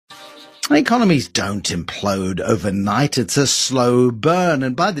Economies don't implode overnight. It's a slow burn.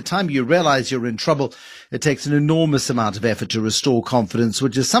 And by the time you realize you're in trouble, it takes an enormous amount of effort to restore confidence,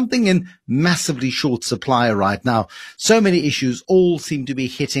 which is something in massively short supply right now. So many issues all seem to be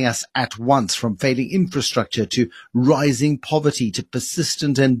hitting us at once, from failing infrastructure to rising poverty to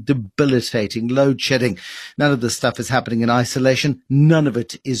persistent and debilitating load shedding. None of this stuff is happening in isolation. None of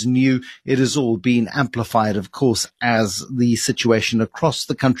it is new. It has all been amplified, of course, as the situation across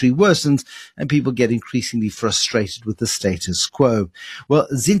the country worsens and people get increasingly frustrated with the status quo. Well,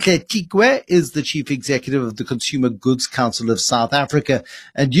 Zinhle Chikwe is the chief executive of the Consumer Goods Council of South Africa.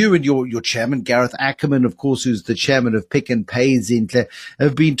 And you and your chairman, Gareth Ackerman, of course, who's the chairman of Pick n Pay, Zinhle,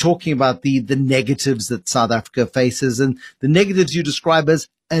 have been talking about the negatives that South Africa faces, and the negatives you describe as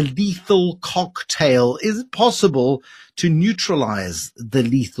a lethal cocktail. Is it possible to neutralize the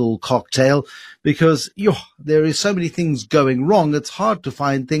lethal cocktail? Because there is so many things going wrong, it's hard to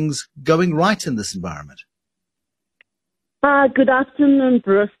find things going right in this environment. Good afternoon,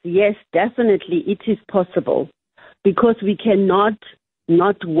 Bruce. Yes, definitely it is possible, because we cannot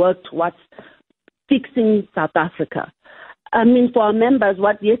not work towards fixing South Africa. I mean, for our members,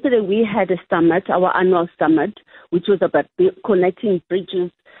 yesterday we had a summit, our annual summit, which was about connecting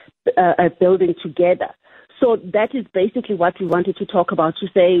bridges, building together. So that is basically what we wanted to talk about, to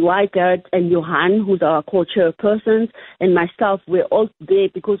say why Garrett and Johan, who's our co-chairpersons, and myself, we're all there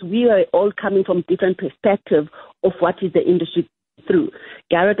because we are all coming from different perspectives of what is the industry through.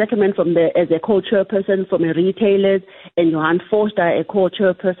 Garrett Ackerman as a co-chairperson from the retailers, and Johan Forster, a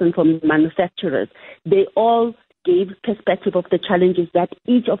co-chairperson from manufacturers. They all gave perspective of the challenges that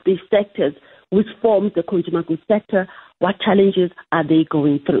each of these sectors, which forms the consumer goods sector, what challenges are they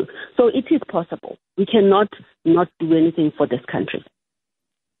going through? So it is possible. We cannot not do anything for this country.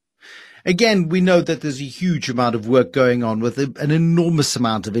 Again, we know that there's a huge amount of work going on, with an enormous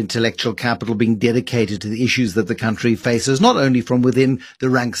amount of intellectual capital being dedicated to the issues that the country faces, not only from within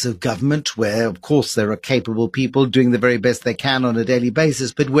the ranks of government, where, of course, there are capable people doing the very best they can on a daily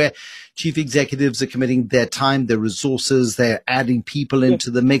basis, but where chief executives are committing their time, their resources, they're adding people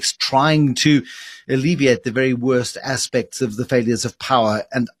into the mix, trying to alleviate the very worst aspects of the failures of power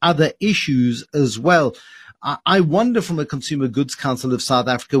and other issues as well. I wonder, from the Consumer Goods Council of South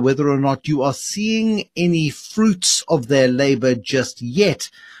Africa, whether or not you are seeing any fruits of their labor just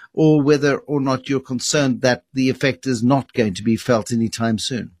yet, or whether or not you're concerned that the effect is not going to be felt anytime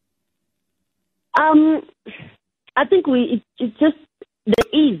soon. I think there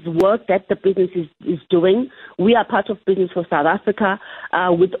is work that the business is doing. We are part of Business for South Africa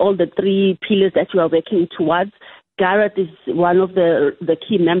with all the three pillars that we are working towards. Garrett is one of the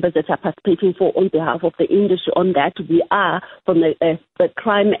key members that are participating on behalf of the industry on that. We are, from the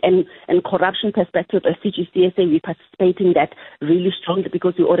crime and corruption perspective of CGCSA, we're participating that really strongly,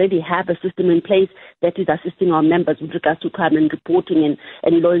 because we already have a system in place that is assisting our members with regards to crime and reporting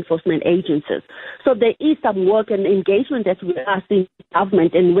and law enforcement agencies. So there is some work and engagement that we are seeing in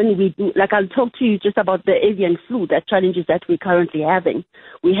government. And when we do, like, I'll talk to you just about the avian flu, the challenges that we're currently having.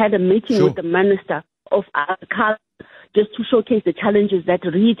 We had a meeting with the Minister of Agriculture just to showcase the challenges that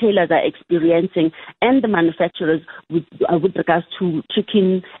retailers are experiencing and the manufacturers with regards to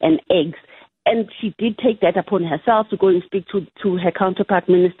chicken and eggs. And she did take that upon herself to go and speak to her counterpart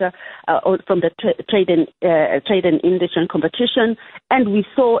minister from the Trade and Industry and Competition. And we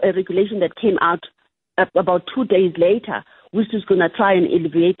saw a regulation that came out about 2 days later, which is going to try and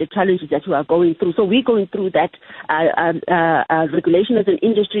alleviate the challenges that we are going through. So we're going through that regulation as an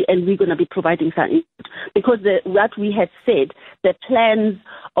industry, and we're going to be providing some input. Because what we had said, the plans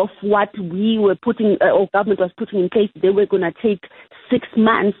of what we were putting, or government was putting in place, they were going to take 6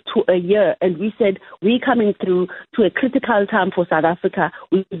 months to a year. And we said, we're coming through to a critical time for South Africa,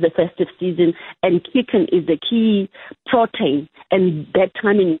 which is the festive season, and chicken is the key protein, and that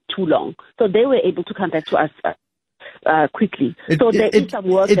timing is too long. So they were able to come back to us quickly. So there is some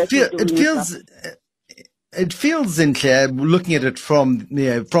work that we're doing. It feels, Zinhle, looking at it from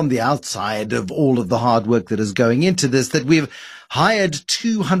the outside of all of the hard work that is going into this, that we've hired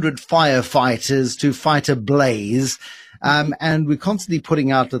 200 firefighters to fight a blaze. And we're constantly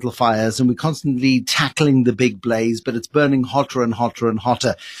putting out little fires, and we're constantly tackling the big blaze, but it's burning hotter and hotter and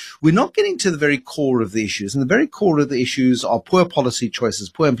hotter. We're not getting to the very core of the issues. And the very core of the issues are poor policy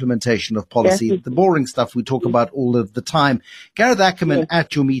choices, poor implementation of policy, the boring stuff we talk about all of the time. Gareth Ackerman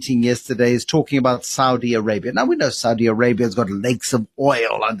at your meeting yesterday is talking about Saudi Arabia. Now, we know Saudi Arabia's got lakes of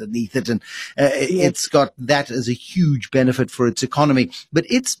oil underneath it, and it's got that as a huge benefit for its economy. But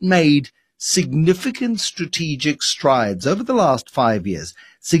it's made significant strategic strides over the last 5 years,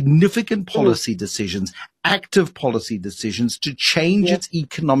 significant policy decisions, active policy decisions to change its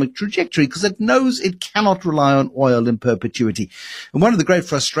economic trajectory because it knows it cannot rely on oil in perpetuity. And one of the great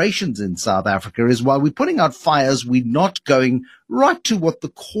frustrations in South Africa is while we're putting out fires, we're not going right to what the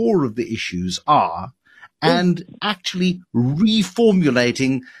core of the issues are and actually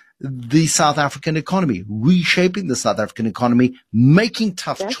reformulating the South African economy, reshaping the South African economy, making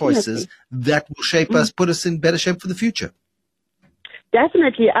tough choices that will shape us, put us in better shape for the future.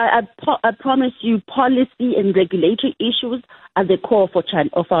 Definitely. I promise you, policy and regulatory issues are the core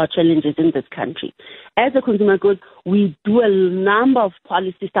of our challenges in this country. As a consumer goods, we do a number of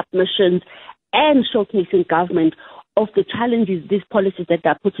policy submissions and showcasing government of the challenges these policies that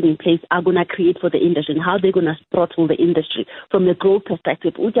they're putting in place are going to create for the industry and how they're going to throttle the industry from a growth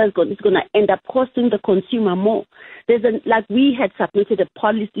perspective, which is going to end up costing the consumer more. We had submitted a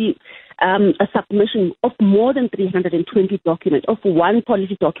policy, a submission of more than 320 documents, of one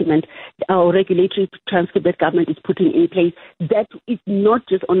policy document, our regulatory transcript that government is putting in place, that is not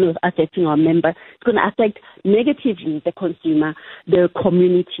just only affecting our member, it's going to affect negatively the consumer, the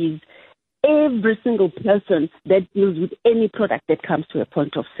communities, every single person that deals with any product that comes to a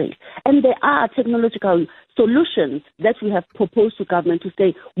point of sale. And there are technological solutions that we have proposed to government to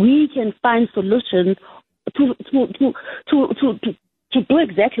say we can find solutions to do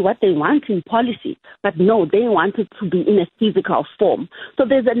exactly what they want in policy. But no, they want it to be in a physical form. So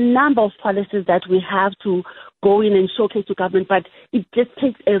there's a number of policies that we have to go in and showcase to government, but it just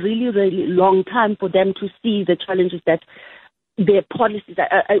takes a really, really long time for them to see the challenges that their policies.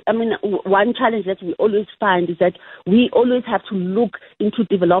 One challenge that we always find is that we always have to look into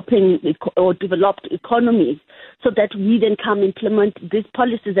developing or developed economies so that we then come implement these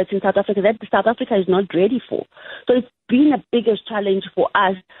policies that's in South Africa that South Africa is not ready for. So it's been a biggest challenge for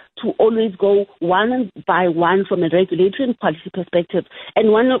us to always go one by one from a regulatory and policy perspective. And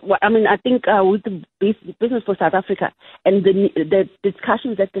I think with the Business for South Africa and the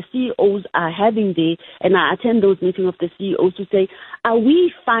discussions that the CEOs are having there, and I attend those meetings of the CEOs to say, are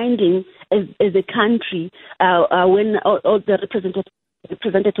we finding as a country when all the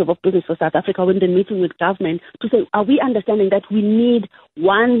representative of Business for South Africa, when they're meeting with government, to say, are we understanding that we need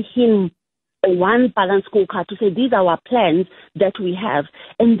one balanced scorecard to say these are our plans that we have,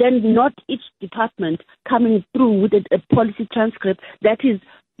 and then not each department coming through with a policy transcript that is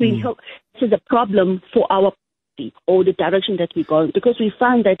a problem for our policy or the direction that we're going, because we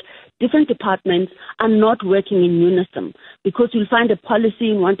find that different departments are not working in unison, because you'll find a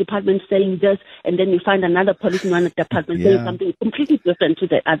policy in one department saying this, and then you find another policy in one department saying something completely different to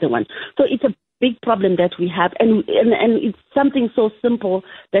the other one. So it's a big problem that we have, and it's something so simple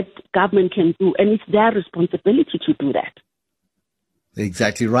that government can do, and it's their responsibility to do that.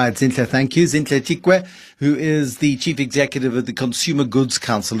 Exactly right, Zinhle. Thank you. Zinhle Chikwe, who is the Chief Executive of the Consumer Goods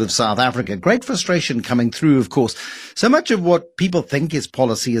Council of South Africa. Great frustration coming through, of course. So much of what people think is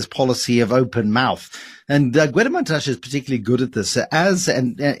policy of open mouth. And Gwede Mantashe is particularly good at this.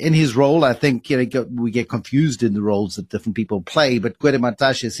 In his role, I think we get confused in the roles that different people play, but Gwede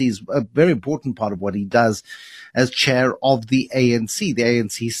Mantashe sees a very important part of what he does as chair of the ANC. The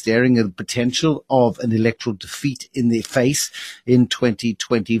ANC staring at the potential of an electoral defeat in their face in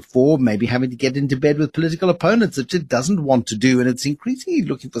 2024, maybe having to get into bed with political opponents that it doesn't want to do. And it's increasingly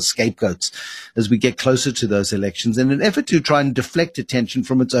looking for scapegoats as we get closer to those elections in an effort to try and deflect attention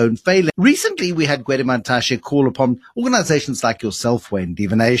from its own failing. Recently, we had Gwede Mantashe call upon organizations like yourself, Wayne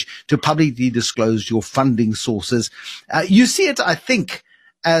Divenesh, to publicly disclose your funding sources. You see it, I think,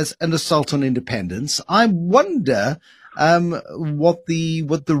 as an assault on independence. I wonder what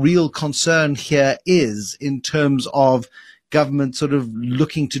the real concern here is in terms of government sort of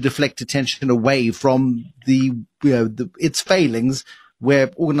looking to deflect attention away from its failings, where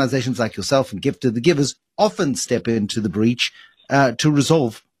organizations like yourself and Gift of the Givers often step into the breach to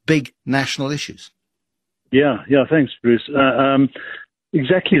resolve big national issues. Yeah, thanks, Bruce.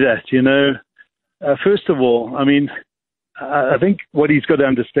 Exactly that, first of all, I think what he's got to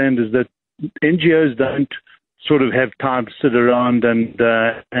understand is that NGOs don't sort of have time to sit around and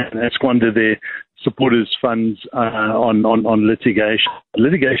squander their supporters' funds on litigation.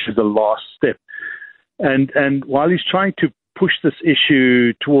 Litigation is the last step. And while he's trying to push this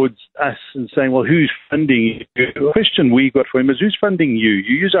issue towards us and saying, well, who's funding you? The question we got for him is, who's funding you?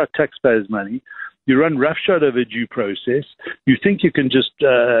 You use our taxpayers' money. You run roughshod over due process. You think you can just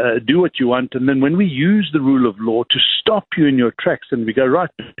do what you want. And then when we use the rule of law to stop you in your tracks, and we go right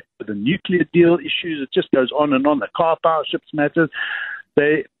to the nuclear deal issues, it just goes on and on, the car power ships matters,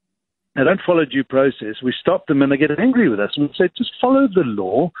 they don't follow due process. We stop them and they get angry with us and we say, just follow the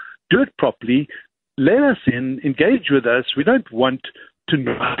law. do it properly. Let us in, engage with us. We don't want to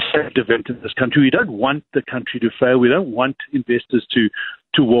not have development in this country. We don't want the country to fail. We don't want investors to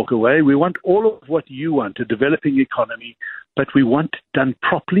walk away. We want all of what you want, a developing economy, but we want it done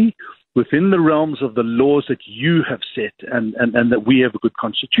properly within the realms of the laws that you have set and that we have a good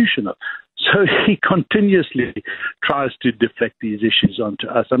constitution of. So he continuously tries to deflect these issues onto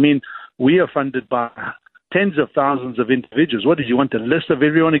us. I mean, we are funded by tens of thousands of individuals. What, did you want a list of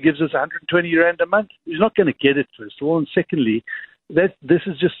everyone who gives us 120 Rand a month? He's not going to get it, first of all. And secondly, this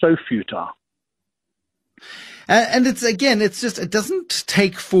is just so futile. And it doesn't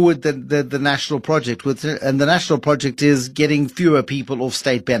take forward the national project and the national project is getting fewer people off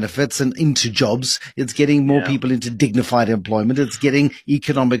state benefits and into jobs. It's getting more people into dignified employment. It's getting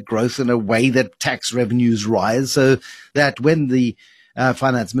economic growth in a way that tax revenues rise, so that when the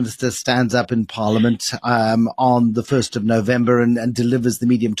finance minister stands up in Parliament on the 1st of November and delivers the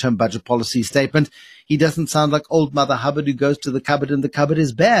medium-term budget policy statement, he doesn't sound like old Mother Hubbard who goes to the cupboard and the cupboard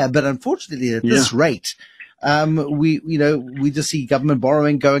is bare. But unfortunately, at this rate, we just see government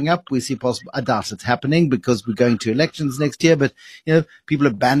borrowing going up. We see I doubt it's happening because we're going to elections next year. But people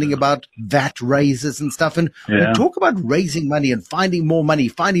are banding about VAT raises and stuff, and we talk about raising money and finding more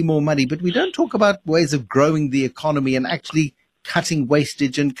money. But we don't talk about ways of growing the economy and actually cutting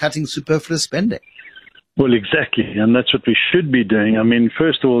wastage and cutting superfluous spending. Well, exactly, and that's what we should be doing. I mean,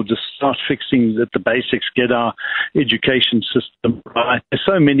 first of all, just start fixing the basics, get our education system right. There's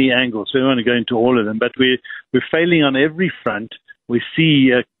so many angles, so we don't want to go into all of them, but we're failing on every front. We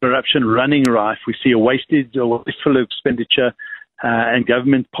see corruption running rife. We see a wasteful expenditure and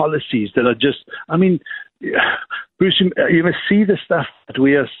government policies that are just, I mean, Bruce, you must see the stuff that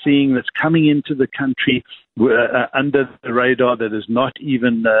we are seeing that's coming into the country under the radar that is not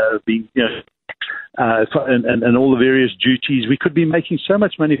even being, and all the various duties. We could be making so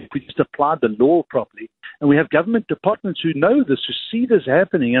much money if we just applied the law properly. And we have government departments who know this, who see this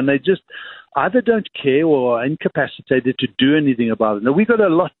happening, and they just either don't care or are incapacitated to do anything about it. Now, we've got a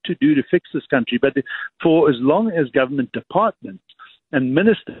lot to do to fix this country, but for as long as government departments and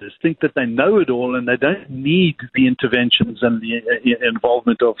ministers think that they know it all and they don't need the interventions and the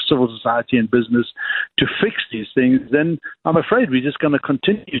involvement of civil society and business to fix these things, then I'm afraid we're just going to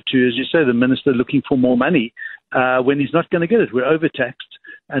continue to, as you say, the minister looking for more money when he's not going to get it. We're overtaxed,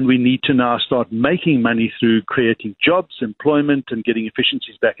 and we need to now start making money through creating jobs, employment, and getting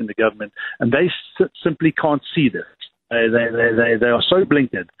efficiencies back in the government. And they simply can't see this. They are so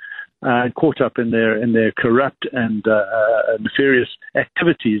blinkered. Caught up in their corrupt and nefarious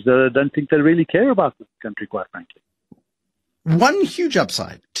activities that I don't think they really care about the country, quite frankly. One huge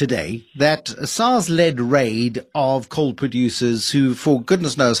upside today, that SARS-led raid of coal producers who, for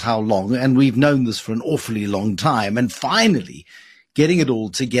goodness knows how long, and we've known this for an awfully long time, and finally getting it all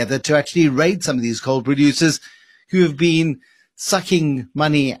together to actually raid some of these coal producers who have been sucking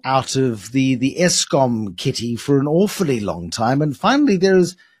money out of the Eskom kitty for an awfully long time. And finally there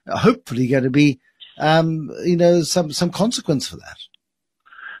is hopefully going to be, some consequence for that.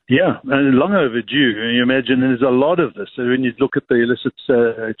 Yeah, and long overdue. You imagine there's a lot of this. So when you look at the illicit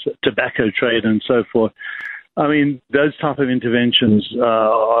tobacco trade and so forth, I mean, those type of interventions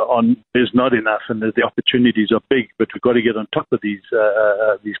is not enough, and the opportunities are big. But we've got to get on top of these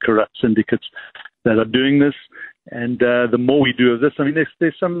corrupt syndicates that are doing this. And the more we do of this, I mean,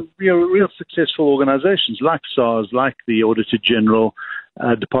 there's some real successful organizations like SARS, like the Auditor General,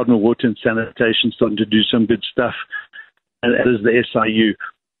 Department of Water and Sanitation starting to do some good stuff, and as is the SIU.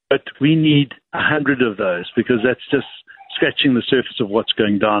 But we need 100 of those, because that's just scratching the surface of what's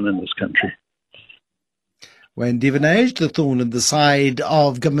going down in this country. Wayne Duvenage, the thorn in the side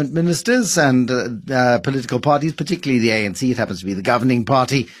of government ministers and political parties, particularly the ANC. It happens to be the governing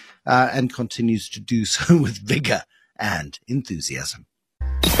party, and continues to do so with vigor and enthusiasm.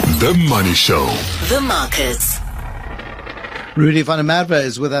 The Money Show. The Markets. Rudy van der Merwe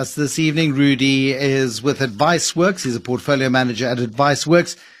is with us this evening. Rudy is with AdviceWorks. He's a portfolio manager at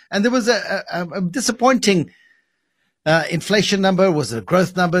AdviceWorks. And there was a disappointing inflation number. Was it a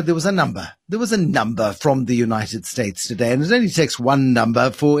growth number? There was a number. There was a number from the United States today. And it only takes one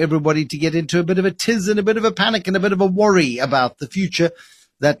number for everybody to get into a bit of a tiz and a bit of a panic and a bit of a worry about the future.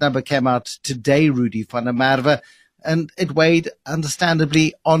 That number came out today, Rudy van der Merwe, and it weighed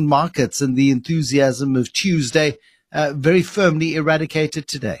understandably on markets, and the enthusiasm of Tuesday very firmly eradicated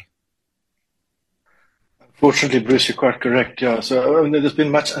today. Unfortunately, Bruce, you're quite correct. Yeah. So there's been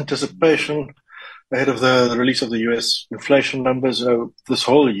much anticipation ahead of the release of the US inflation numbers this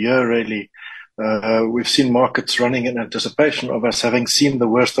whole year, really. We've seen markets running in anticipation of us having seen the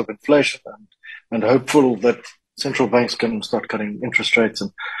worst of inflation and hopeful that central banks can start cutting interest rates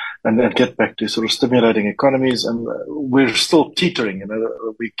and get back to sort of stimulating economies. And we're still teetering.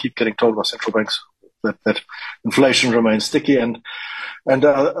 We keep getting told by central banks that inflation remains sticky, and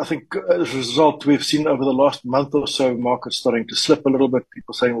I think as a result, we've seen over the last month or so markets starting to slip a little bit.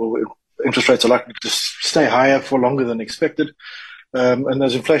 People saying, well, interest rates are likely to stay higher for longer than expected. And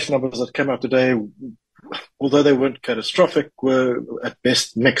those inflation numbers that came out today, although they weren't catastrophic, were at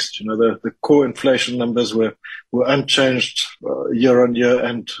best mixed. The core inflation numbers were unchanged year on year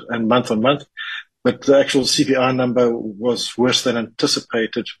and month on month. But the actual CPI number was worse than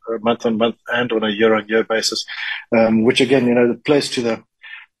anticipated month on month and on a year on year basis, which again, plays to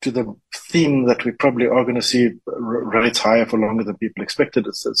the theme that we probably are going to see rates higher for longer than people expected.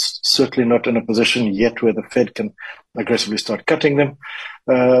 It's certainly not in a position yet where the Fed can aggressively start cutting them.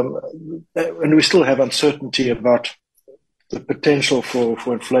 And we still have uncertainty about the potential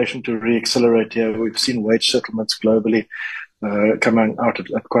for inflation to reaccelerate here. We've seen wage settlements globally coming out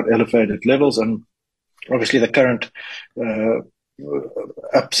at quite elevated levels, and obviously the current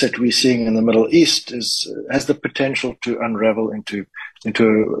upset we're seeing in the Middle East has the potential to unravel into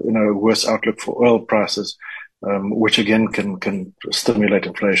a worse outlook for oil prices, which again can stimulate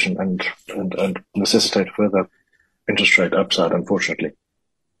inflation and necessitate further interest rate upside, unfortunately.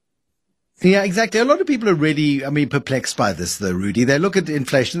 Yeah, exactly. A lot of people are really, perplexed by this, though, Rudy. They look at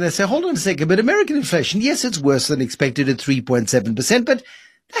inflation, they say, hold on a second, but American inflation, yes, it's worse than expected at 3.7%, but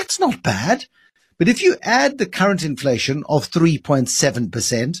that's not bad. But if you add the current inflation of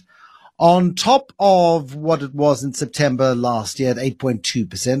 3.7% on top of what it was in September last year at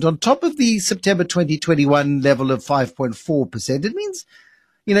 8.2%, on top of the September 2021 level of 5.4%, it means,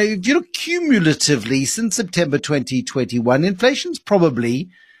 if you look cumulatively since September 2021, inflation's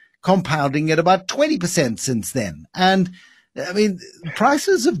probably compounding at about 20% since then. And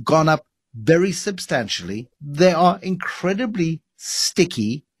prices have gone up very substantially. They are incredibly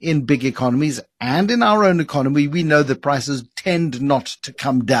sticky in big economies, and in our own economy. We know that prices tend not to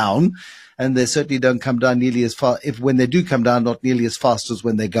come down, and they certainly don't come down nearly as far, when they do come down, not nearly as fast as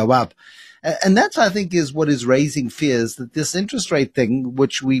when they go up. And that, I think, is what is raising fears that this interest rate thing,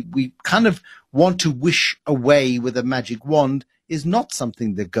 which we kind of want to wish away with a magic wand, is not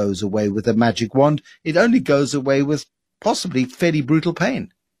something that goes away with a magic wand. It only goes away with possibly fairly brutal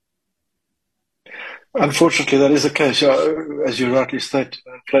pain. Unfortunately, that is the case. As you rightly state,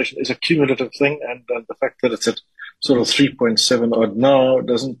 inflation is a cumulative thing, and the fact that it's at sort of 3.7 odd now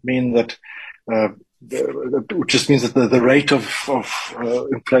doesn't mean that. It just means that the rate of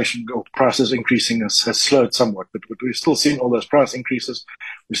inflation or prices increasing has slowed somewhat. But we've still seen all those price increases.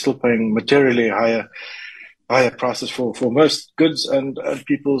 We're still paying materially higher prices for most goods, and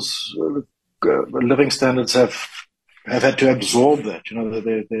people's living standards have had to absorb that.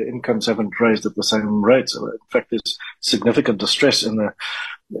 Their incomes haven't raised at the same rate. So in fact, there's significant distress in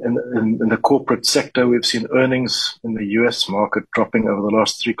the corporate sector. We've seen earnings in the US market dropping over the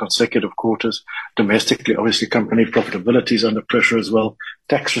last 3 consecutive quarters. Domestically, obviously, company profitability is under pressure as well.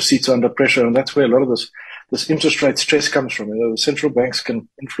 Tax receipts are under pressure, and that's where a lot of this interest rate stress comes from. The central banks can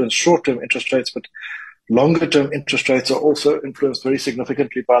influence short-term interest rates, but longer-term interest rates are also influenced very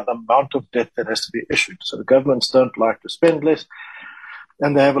significantly by the amount of debt that has to be issued. So the governments don't like to spend less,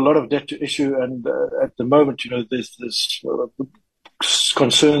 and they have a lot of debt to issue. And at the moment, there's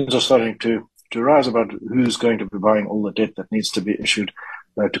concerns are starting to rise about who's going to be buying all the debt that needs to be issued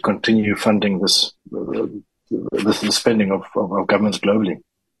to continue funding this spending of governments globally.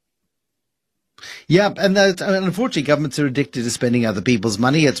 Yeah, and unfortunately, governments are addicted to spending other people's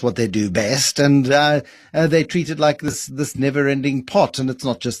money. It's what they do best, and they treat it like this never-ending pot. And it's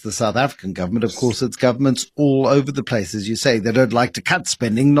not just the South African government. Of course, it's governments all over the place, as you say. They don't like to cut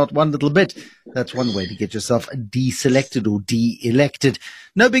spending, not one little bit. That's one way to get yourself deselected or de-elected.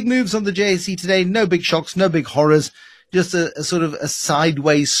 No big moves on the JSE today. No big shocks. No big horrors. Just a sort of a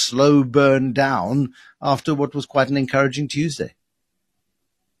sideways, slow burn down after what was quite an encouraging Tuesday.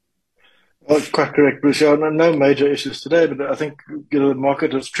 Well, quite correct, Bruce. No major issues today, but I think the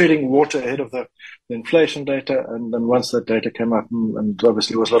market was treading water ahead of the inflation data, and then once that data came up, and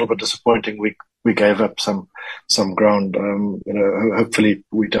obviously it was a little bit disappointing, we gave up some ground. Hopefully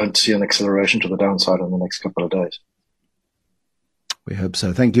we don't see an acceleration to the downside in the next couple of days. We hope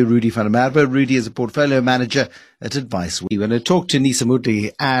so. Thank you, Rudy van der Merwe. Rudy is a portfolio manager at Advice. We're going to talk to Nisa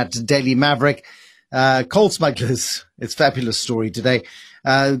Moodley at Daily Maverick. Coal smugglers. It's a fabulous story today.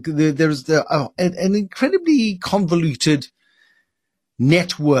 There's an incredibly convoluted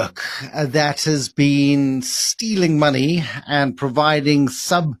network that has been stealing money and providing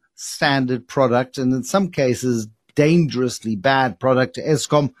substandard product, and in some cases dangerously bad product to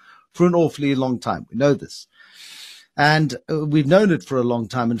Eskom for an awfully long time. We know this. And we've known it for a long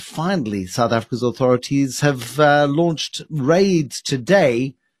time. And finally, South Africa's authorities have launched raids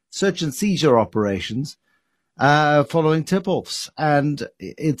today, search and seizure operations, following tip-offs. And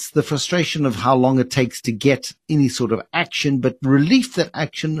it's the frustration of how long it takes to get any sort of action, but relief that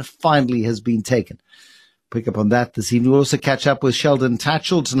action finally has been taken. Pick up on that this evening. We'll also catch up with Sheldon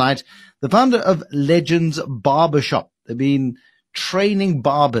Tatchell tonight, the founder of Legends Barbershop. They've been training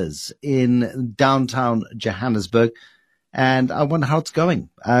barbers in downtown Johannesburg, and I wonder how it's going.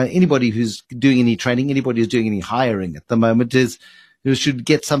 Anybody who's doing any training, anybody who's doing any hiring at the moment who should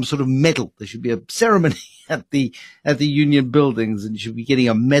get some sort of medal. There should be a ceremony at the union buildings, and you should be getting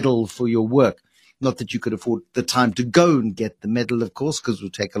a medal for your work. Not that you could afford the time to go and get the medal, of course, because it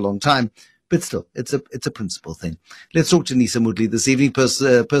would take a long time. But still, it's a principal thing. Let's talk to Nisa Moodley this evening,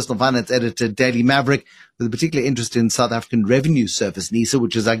 personal finance editor, Daily Maverick, with a particular interest in South African Revenue Service, Nisa,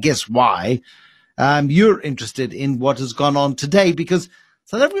 which is, I guess, why you're interested in what has gone on today, because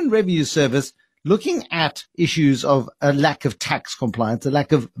South African Revenue Service, looking at issues of a lack of tax compliance, a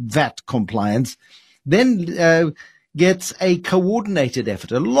lack of VAT compliance, then gets a coordinated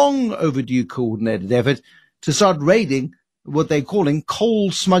effort, a long overdue coordinated effort to start raiding what they're calling coal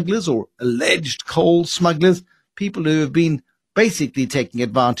smugglers or alleged coal smugglers, people who have been basically taking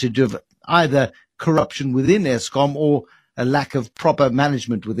advantage of either corruption within Eskom or a lack of proper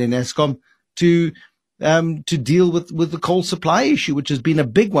management within Eskom to deal with the coal supply issue, which has been a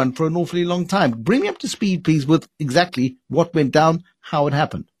big one for an awfully long time. Bring me up to speed, please, with exactly what went down, how it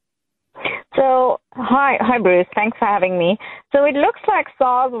happened. So, hi, Bruce. Thanks for having me. So it looks like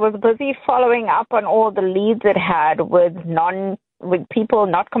SARS was busy following up on all the leads it had with people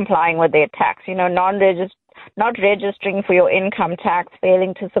not complying with their tax. Not registering for your income tax,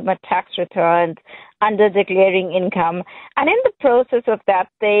 failing to submit tax returns, under declaring income, and in the process of that,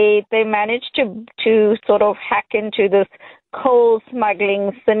 they managed to sort of hack into this coal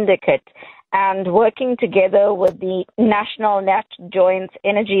smuggling syndicate. And working together with the National Joint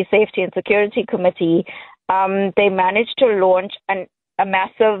Energy Safety and Security Committee, they managed to launch a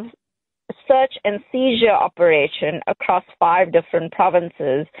massive search and seizure operation across 5 different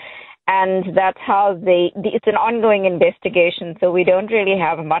provinces. And that's how it's an ongoing investigation, so we don't really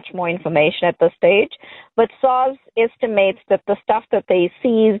have much more information at this stage. But SARS estimates that the stuff that they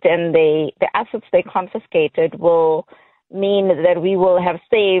seized and the assets they confiscated will mean that we will have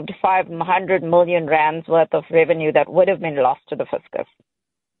saved 500 million rands worth of revenue that would have been lost to the fiscus.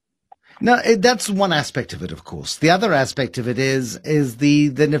 Now, that's one aspect of it, of course. The other aspect of it is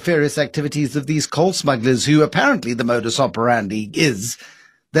the nefarious activities of these coal smugglers, who apparently the modus operandi is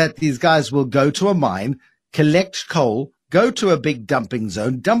that these guys will go to a mine, collect coal, go to a big dumping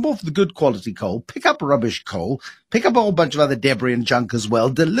zone, dump off the good quality coal, pick up rubbish coal, pick up a whole bunch of other debris and junk as well,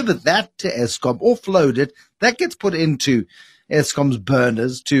 deliver that to Eskom, offload it. That gets put into Eskom's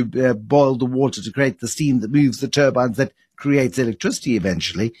burners to boil the water to create the steam that moves the turbines that creates electricity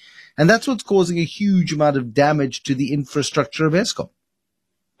eventually. And that's what's causing a huge amount of damage to the infrastructure of Eskom.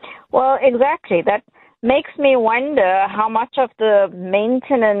 Well, exactly. That makes me wonder how much of the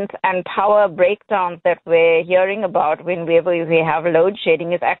maintenance and power breakdowns that we're hearing about whenever we have load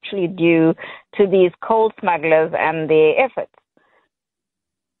shedding is actually due to these coal smugglers and their efforts.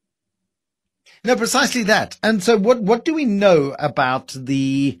 No, precisely that. And so what do we know about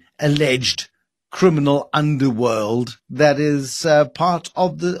the alleged criminal underworld that is part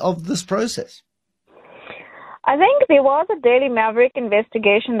of this process? I think there was a Daily Maverick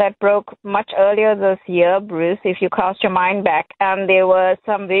investigation that broke much earlier this year, Bruce, if you cast your mind back, and there were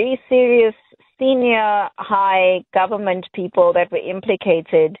some very serious senior high government people that were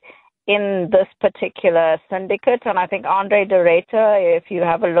implicated in this particular syndicate. And I think Andre de Ruyter, if you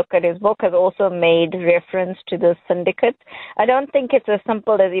have a look at his book, has also made reference to this syndicate. I don't think it's as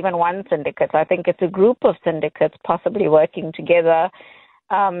simple as even one syndicate. I think it's a group of syndicates possibly working together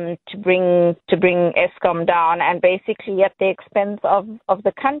to bring Eskom down, and basically at the expense of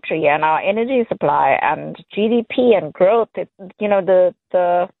the country and our energy supply and GDP and growth.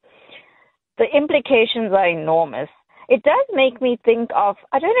 The implications are enormous. It does make me think of,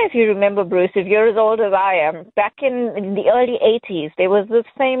 I don't know if you remember, Bruce, if you're as old as I am, back in the early 80s, there was this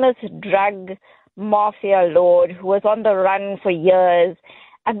famous drug mafia lord who was on the run for years.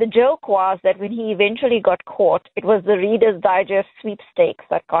 And the joke was that when he eventually got caught, it was the Reader's Digest sweepstakes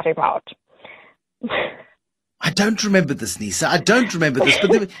that got him out. I don't remember this, Nisa. I don't remember this.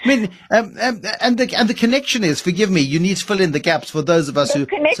 But the connection is, forgive me, you need to fill in the gaps for those of us who are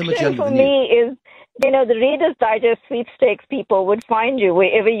so much younger than you. The connection for me is The Reader's Digest sweepstakes people would find you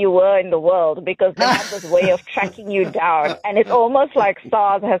wherever you were in the world because they have this way of tracking you down. And it's almost like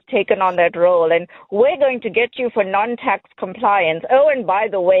SARS has taken on that role. And we're going to get you for non-tax compliance. Oh, and by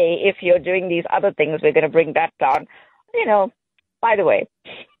the way, if you're doing these other things, we're going to bring that down. By the way.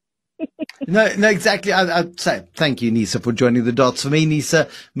 No, exactly. I'd say thank you, Nisa, for joining the dots. For me, Nisa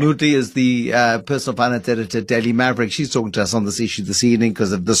Moodley is the personal finance editor at Daily Maverick. She's talking to us on this issue this evening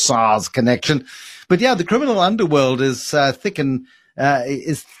because of the SARS connection. But yeah, the criminal underworld is thick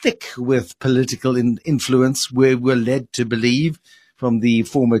with political influence. We're led to believe from the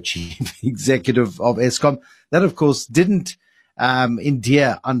former chief executive of Eskom that, of course, didn't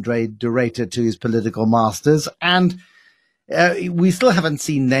endear Andre de Ruyter to his political masters. And we still haven't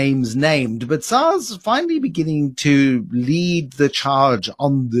seen names named, but SARS finally beginning to lead the charge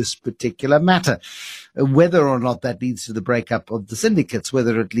on this particular matter. Whether or not that leads to the breakup of the syndicates,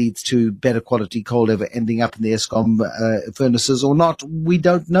 whether it leads to better quality coal ever ending up in the Eskom furnaces or not, we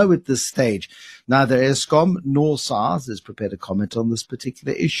don't know at this stage. Neither Eskom nor SARS is prepared to comment on this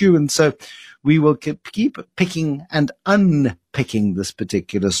particular issue, and so we will keep picking and unpicking this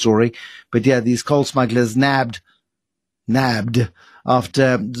particular story. But yeah, these coal smugglers nabbed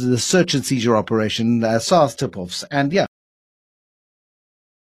after the search and seizure operation, SARS tip-offs. And yeah,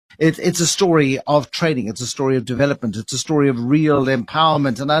 it's a story of trading. It's a story of development. It's a story of real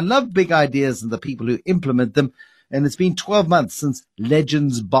empowerment. And I love big ideas and the people who implement them. And it's been 12 months since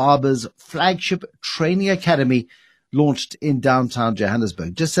Legends Barber's flagship training academy launched in downtown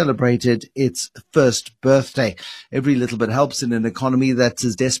Johannesburg, just celebrated its first birthday. Every little bit helps in an economy that's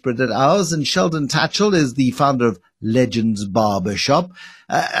as desperate as ours. And Sheldon Tatchell is the founder of Legends Barber Shop.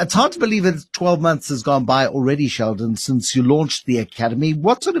 It's hard to believe that 12 months has gone by already, Sheldon, since you launched the academy.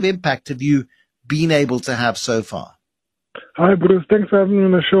 What sort of impact have you been able to have so far? Hi, Bruce. Thanks for having me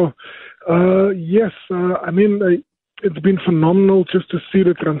on the show. It's been phenomenal just to see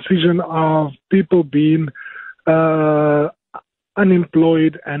the transition of people being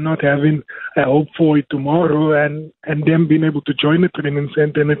unemployed and not having a hope for it tomorrow, and them being able to join the training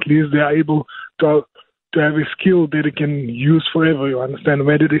center, and at least they are able to have a skill that they can use forever, you understand,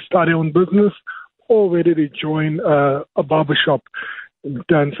 whether they start their own business or whether they join a barber shop.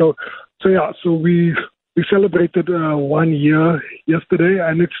 And so we celebrated 1 year yesterday,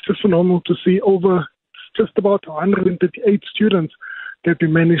 and it's just phenomenal to see over just about 138 students that we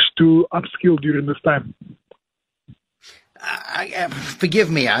managed to upskill during this time. Forgive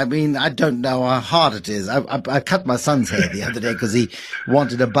me. I mean, I don't know how hard it is. I cut my son's hair the other day because he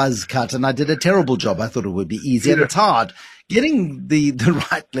wanted a buzz cut, and I did a terrible job. I thought it would be easy, and it's hard. Getting the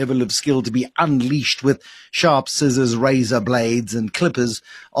right level of skill to be unleashed with sharp scissors, razor blades, and clippers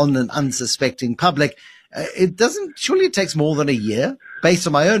on an unsuspecting public. Surely it takes more than a year. Based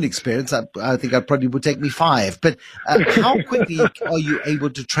on my own experience, I think it probably would take me 5. But how quickly are you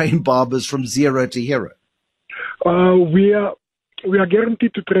able to train barbers from zero to hero? We are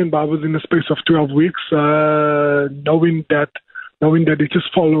guaranteed to train barbers in the space of 12 weeks, knowing that they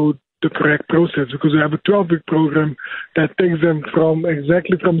just follow the correct process, because we have a 12-week program that takes them from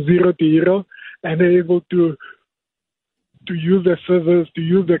zero to hero, and they're able to use their scissors, to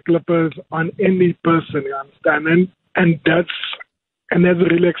use their clippers on any person, you understand? And that's a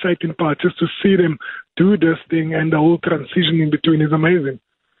really exciting part, just to see them do this thing, and the whole transition in between is amazing.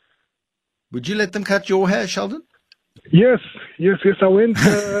 Would you let them cut your hair, Sheldon? Yes. I went.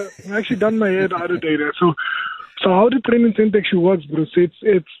 I actually done my hair the other day there. So how the training center actually works, Bruce?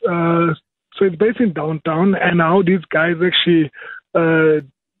 It's based in downtown, and how these guys actually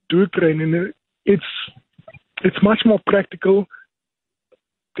do training. It's much more practical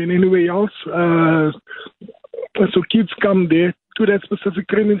than anywhere else. So kids come there to that specific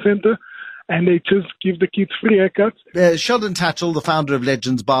training center, and they just give the kids free haircuts. Sheldon Tatchell, the founder of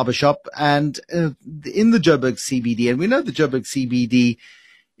Legends Barbershop, and in the Joburg CBD. And we know the Joburg CBD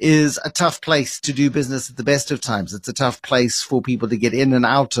is a tough place to do business at the best of times. It's a tough place for people to get in and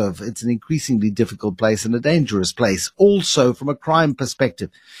out of. It's an increasingly difficult place and a dangerous place, also from a crime perspective.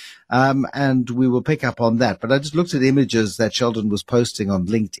 And we will pick up on that. But I just looked at images that Sheldon was posting on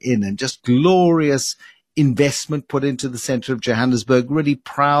LinkedIn, and just glorious investment put into the center of Johannesburg, really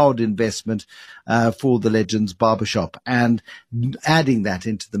proud investment for the Legends Barbershop, and adding that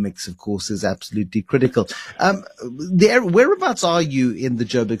into the mix, of course, is absolutely critical. Whereabouts are you in the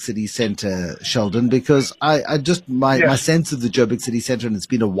Joburg City Center, Sheldon? Because my sense of the Joburg City Center, and it's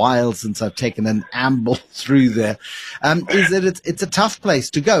been a while since I've taken an amble through there, is that it's a tough place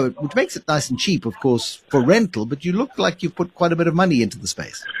to go, which makes it nice and cheap, of course, for rental, but you look like you've put quite a bit of money into the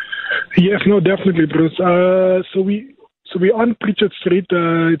space. Yes, no, definitely, Bruce. So So we're on Pritchard Street.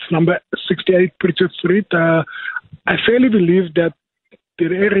 It's number 68 Pritchard Street. I fairly believe that the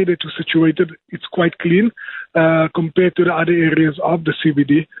area that we're situated, it's quite clean compared to the other areas of the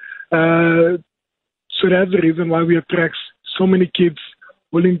CBD. So that's the reason why we attract so many kids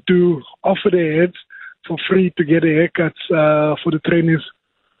willing to offer their heads for free to get their haircuts for the trainees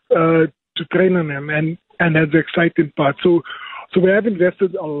to train on them. And that's the exciting part. So we have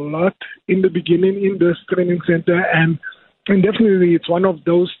invested a lot in the beginning in this training center, and definitely it's one of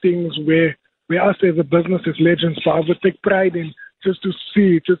those things where us as a business, as Legends Power, take pride in just to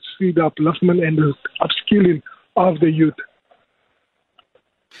see the upliftment and the upskilling of the youth.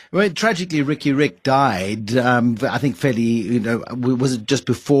 Well, tragically, Ricky Rick died, I think fairly, was it just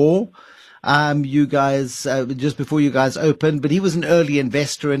before you guys opened? But he was an early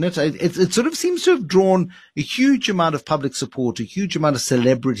investor in it. It sort of seems to have drawn a huge amount of public support, a huge amount of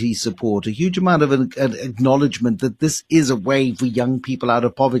celebrity support, a huge amount of an acknowledgement that this is a way for young people out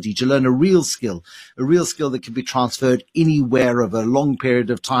of poverty to learn a real skill that can be transferred anywhere over a long period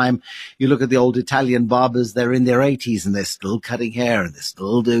of time. You look at the old Italian barbers, they're in their 80s and they're still cutting hair and they're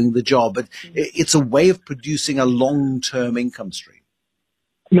still doing the job. But it's a way of producing a long-term income stream.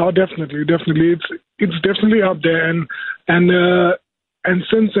 No, definitely. It's definitely up there, and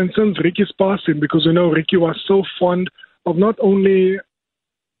since Ricky's passing, because Ricky was so fond of not only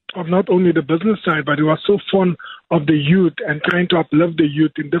the business side, but he was so fond of the youth and trying to uplift the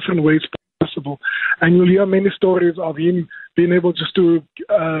youth in different ways possible. And you'll hear many stories of him being able just to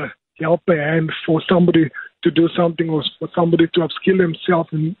help a hand for somebody to do something, or for somebody to upskill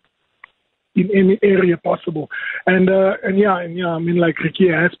himself in any area possible. And I mean, like, Ricky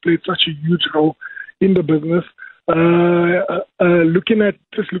has played such a huge role in the business. Looking at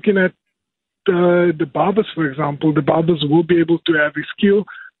the barbers, for example, the barbers will be able to have a skill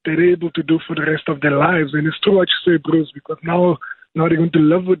they're able to do for the rest of their lives. And it's true what you say, Bruce, because now they're going to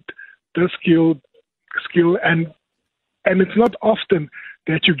live with the skill, and it's not often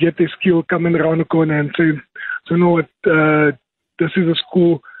that you get a skill coming around the corner and say, so you know what, this is a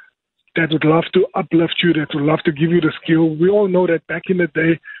school that would love to uplift you, that would love to give you the skill. We all know that back in the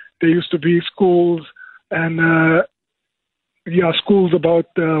day, there used to be schools and schools about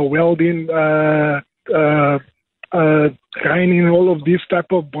welding, grinding, all of these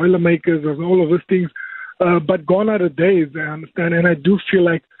type of boilermakers and all of these things. But gone are the days, I understand. And I do feel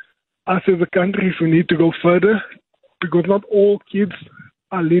like us as a country, we need to go further, because not all kids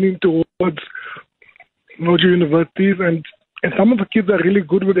are leaning towards major universities, and some of the kids are really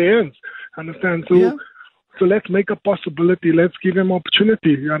good with their hands, understand? So let's make a possibility. Let's give them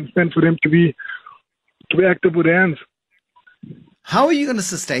opportunity, you understand, for them to be active with their hands. How are you going to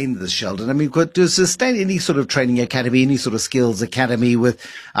sustain this, Sheldon? I mean, to sustain any sort of training academy, any sort of skills academy with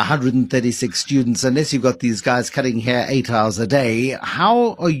 136 students, unless you've got these guys cutting hair 8 hours a day,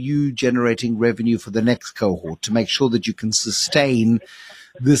 how are you generating revenue for the next cohort to make sure that you can sustain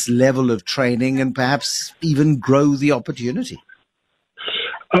this level of training and perhaps even grow the opportunity?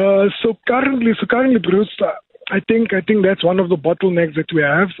 So currently, Bruce, I think that's one of the bottlenecks that we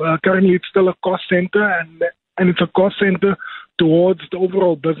have. Currently, it's still a cost center, and it's a cost center towards the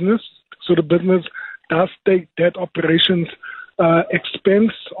overall business. So the business does take that operations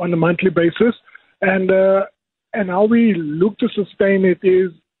expense on a monthly basis, and how we look to sustain it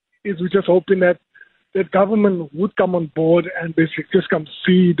is we're just hoping that government would come on board and basically just come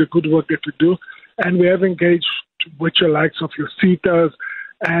see the good work that we do. And we have engaged with your likes of your CETAs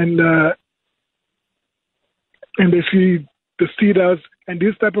and basically the CETAs and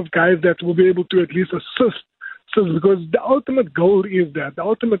these type of guys that will be able to at least assist. So because the ultimate goal is that.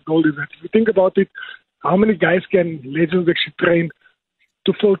 If you think about it, how many guys can Legends actually train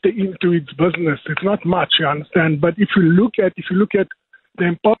to filter into its business? It's not much, you understand. But if you look at the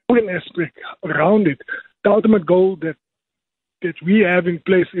empowering aspect around it, the ultimate goal that we have in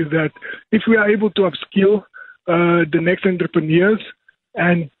place is that if we are able to upskill the next entrepreneurs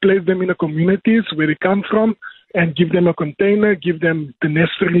and place them in the communities where they come from and give them a container, give them the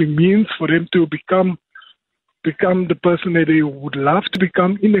necessary means for them to become the person that they would love to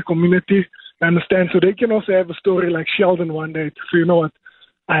become in the community, understand? So they can also have a story like Sheldon one day to say, you know what,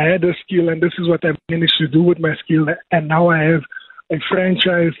 I had a skill and this is what I managed to do with my skill, and now I have a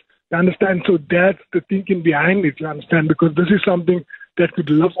franchise, you understand? So that's the thinking behind it, you understand? Because this is something that could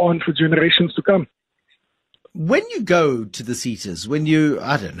live on for generations to come. When you go to the CETAs, when you,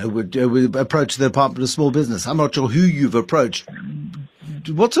 I don't know, would approach the Department of Small Business, I'm not sure who you've approached,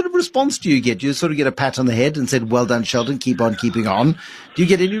 what sort of response do you get? Do you sort of get a pat on the head and said, well done, Sheldon, keep on keeping on? Do you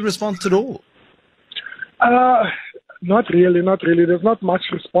get any response at all? Not really. There's not much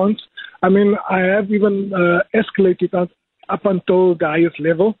response. I mean, I have even escalated up until the highest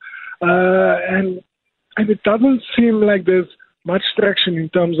level, and it doesn't seem like there's much traction in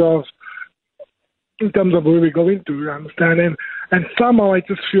terms of where we're going to. You understand? And somehow I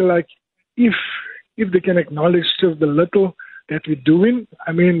just feel like if they can acknowledge just the little that we're doing,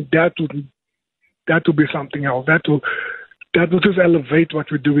 I mean, that would be something else. That will just elevate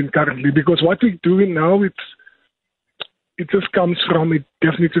what we're doing currently, because what we're doing now, it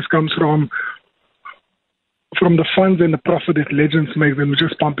definitely just comes from the funds and the profit that Legends makes, and we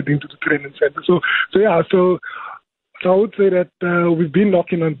just pump it into the training center. So I would say that we've been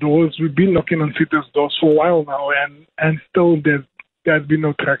knocking on doors, we've been knocking on Sitta's doors for a while now, and still there's been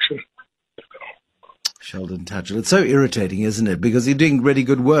no traction. Sheldon Tatchell, it's so irritating, isn't it? Because you're doing really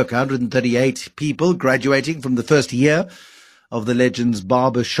good work. 138 people graduating from the first year of the Legends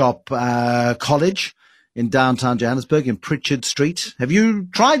Barbershop College in downtown Johannesburg in Pritchard Street. Have you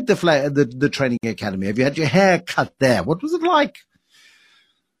tried the training academy? Have you had your hair cut there? What was it like?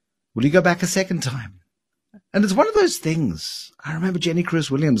 Will you go back a second time? And it's one of those things. I remember Jenny Chris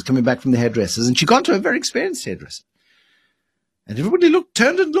Williams coming back from the hairdressers, and she got to a very experienced hairdresser. And everybody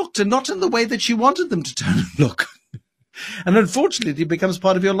turned and looked, and not in the way that she wanted them to turn and look. And unfortunately, it becomes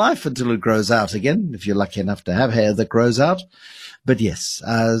part of your life until it grows out again, if you're lucky enough to have hair that grows out. But yes,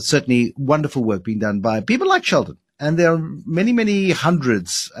 certainly wonderful work being done by people like Sheldon. And there are many, many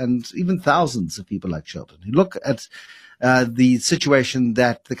hundreds and even thousands of people like Sheldon who look at the situation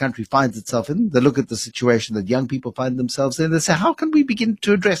that the country finds itself in. They look at the situation that young people find themselves in. They say, how can we begin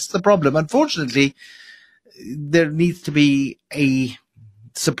to address the problem? Unfortunately, there needs to be a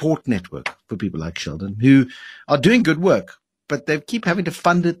support network for people like Sheldon who are doing good work, but they keep having to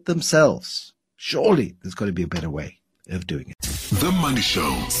fund it themselves. Surely there's got to be a better way of doing it. The Money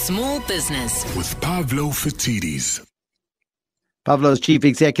Show. Small business With Pavlo Phitidis. Pavlo's Chief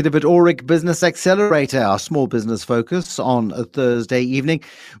Executive at Auric Business Accelerator, our small business focus on a Thursday evening.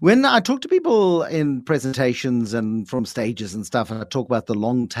 When I talk to people in presentations and from stages and stuff, and I talk about the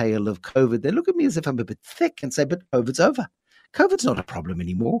long tail of COVID, they look at me as if I'm a bit thick and say, but COVID's over. COVID's not a problem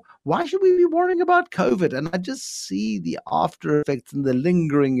anymore. Why should we be worrying about COVID? And I just see the after effects and the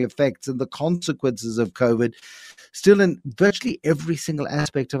lingering effects and the consequences of COVID still in virtually every single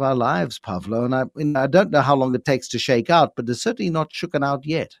aspect of our lives, Pavlo. And I don't know how long it takes to shake out, but it's certainly not shooken out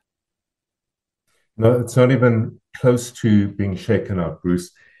yet. No, it's not even close to being shaken out,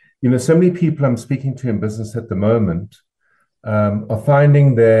 Bruce. You know, so many people I'm speaking to in business at the moment are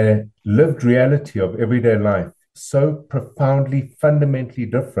finding their lived reality of everyday life so profoundly, fundamentally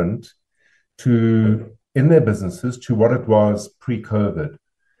different in their businesses to what it was pre-COVID.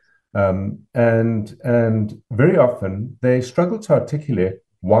 And very often they struggle to articulate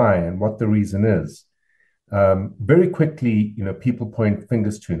why and what the reason is. Very quickly, you know, people point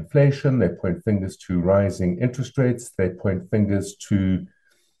fingers to inflation, they point fingers to rising interest rates, they point fingers to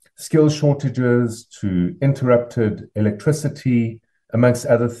skill shortages, to interrupted electricity, amongst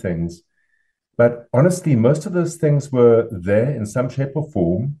other things. But honestly, most of those things were there in some shape or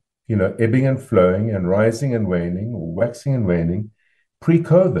form, you know, ebbing and flowing and rising and waning or waxing and waning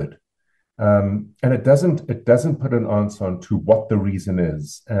pre-COVID. And it doesn't put an answer on to what the reason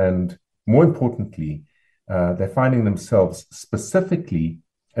is. And more importantly, they're finding themselves specifically,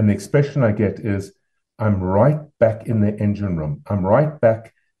 and the expression I get is, I'm right back in the engine room. I'm right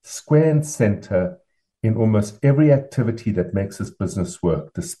back square and center in almost every activity that makes this business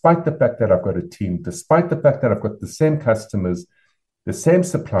work, despite the fact that I've got a team, despite the fact that I've got the same customers, the same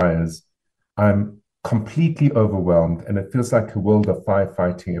suppliers. I'm completely overwhelmed, and it feels like a world of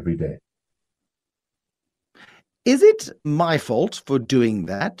firefighting every day. Is it my fault for doing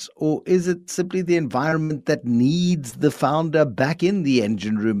that, or is it simply the environment that needs the founder back in the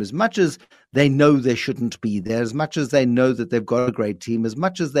engine room, as much as they know they shouldn't be there, as much as they know that they've got a great team, as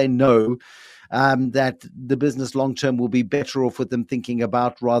much as they know that the business long-term will be better off with them thinking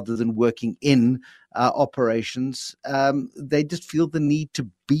about rather than working in operations. They just feel the need to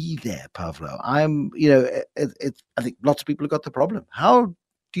be there, Pavlo. I think lots of people have got the problem. How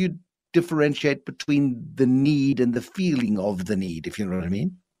do you differentiate between the need and the feeling of the need, if you know what I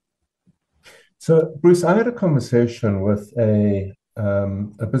mean? So, Bruce, I had a conversation with a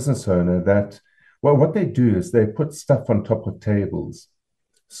business owner that, well, what they do is they put stuff on top of tables.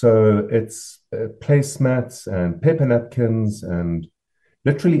 So it's placemats and paper napkins and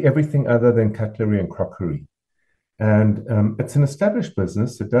literally everything other than cutlery and crockery. And it's an established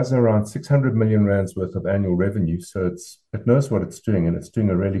business. It does around 600 million rands worth of annual revenue. So it knows what it's doing, and it's doing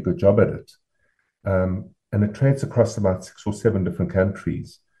a really good job at it. And it trades across about 6 or 7 different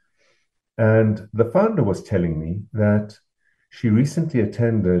countries. And the founder was telling me that she recently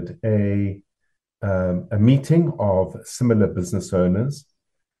attended a a meeting of similar business owners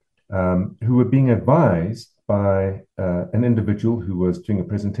who were being advised by an individual who was doing a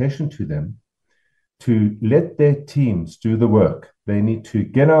presentation to them to let their teams do the work. They need to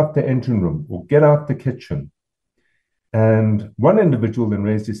get out the engine room or get out the kitchen. And one individual then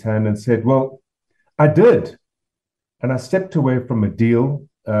raised his hand and said, well, I did. And I stepped away from a deal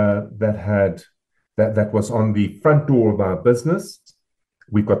that was on the front door of our business.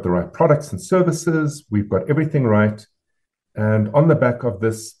 We've got the right products and services. We've got everything right. And on the back of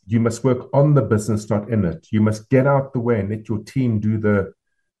this, you must work on the business, not in it. You must get out the way and let your team do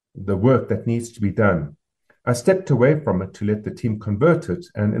the work that needs to be done. I stepped away from it to let the team convert it.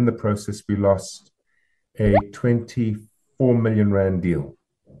 And in the process, we lost a 24 million rand deal.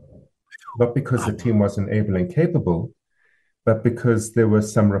 Not because the team wasn't able and capable, but because there were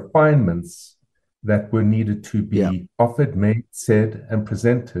some refinements that were needed to be offered, made, said, and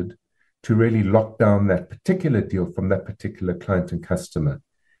presented to really lock down that particular deal from that particular client and customer.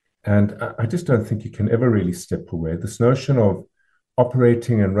 And I just don't think you can ever really step away. This notion of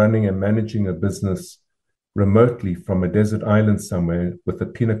operating and running and managing a business remotely from a desert island somewhere with a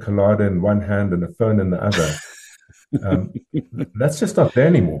pina colada in one hand and a phone in the other, that's just not there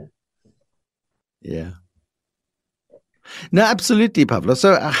anymore. Yeah. No, absolutely, Pavlo.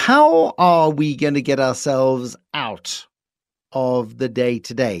 So how are we going to get ourselves out of the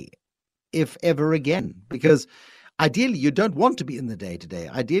day-to-day, if ever again? Because ideally, you don't want to be in the day-to-day.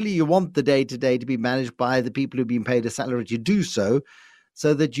 Ideally, you want the day-to-day to be managed by the people who've been paid a salary to do so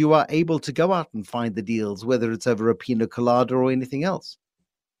that you are able to go out and find the deals, whether it's over a pina colada or anything else.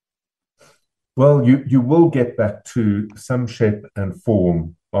 Well, you will get back to some shape and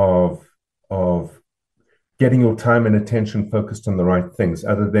form of getting your time and attention focused on the right things,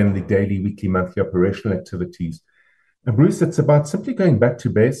 other than the daily, weekly, monthly operational activities. And Bruce, it's about simply going back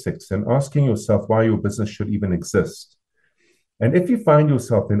to basics and asking yourself why your business should even exist. And if you find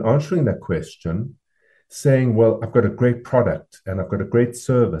yourself in answering that question, saying, well, I've got a great product and I've got a great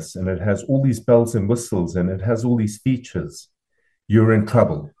service and it has all these bells and whistles and it has all these features, you're in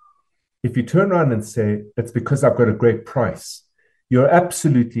trouble. If you turn around and say, it's because I've got a great price, you're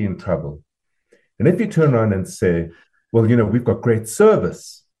absolutely in trouble. And if you turn around and say, well, we've got great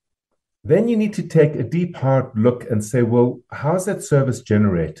service, then you need to take a deep, hard look and say, well, how's that service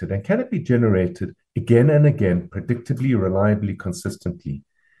generated? And can it be generated again and again, predictably, reliably, consistently?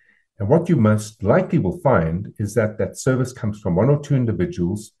 And what you most likely will find is that service comes from one or two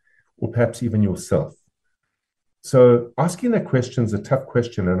individuals, or perhaps even yourself. So asking that question is a tough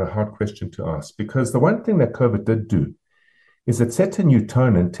question and a hard question to ask, because the one thing that COVID did do is it set a new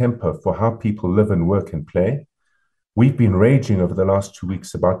tone and tempo for how people live and work and play. We've been raging over the last 2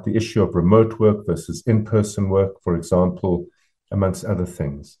 weeks about the issue of remote work versus in-person work, for example, amongst other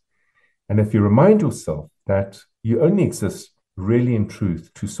things. And if you remind yourself that you only exist really in truth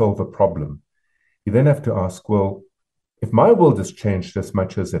to solve a problem, you then have to ask, well, if my world has changed as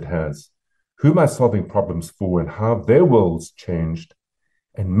much as it has, who am I solving problems for and how have their worlds changed?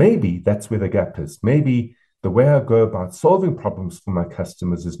 And maybe that's where the gap is. Maybe the way I go about solving problems for my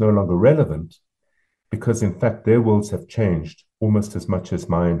customers is no longer relevant because, in fact, their worlds have changed almost as much as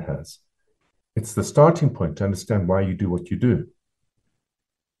mine has. It's the starting point to understand why you do what you do.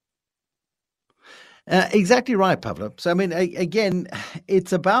 Exactly right, Pavlo. So, I mean, again,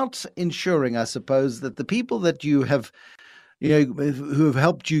 it's about ensuring, I suppose, that the people that you have, who have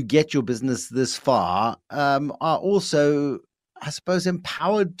helped you get your business this far, are also, I suppose,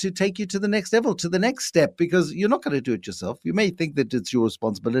 empowered to take you to the next level, to the next step, because you're not going to do it yourself. You may think that it's your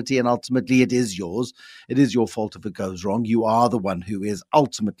responsibility, and ultimately it is yours. It is your fault if it goes wrong. You are the one who is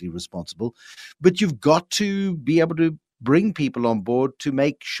ultimately responsible. But you've got to be able to bring people on board to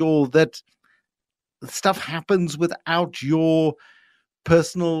make sure that stuff happens without your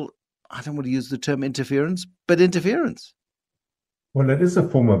personal, I don't want to use the term interference, but interference. Well, it is a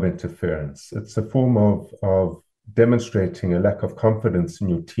form of interference. It's a form of demonstrating a lack of confidence in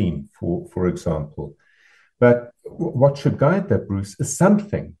your team, for example. But what should guide that, Bruce, is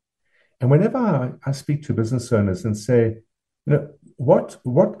something. And whenever I speak to business owners and say,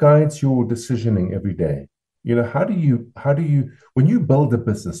 what guides your decisioning every day? How do you, when you build a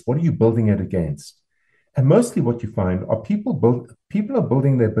business, what are you building it against? And mostly what you find are people are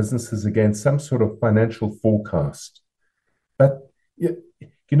building their businesses against some sort of financial forecast. But,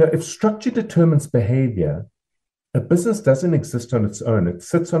 if structure determines behavior, a business doesn't exist on its own. It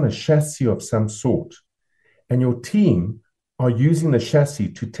sits on a chassis of some sort. And your team are using the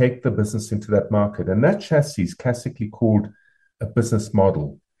chassis to take the business into that market. And that chassis is classically called a business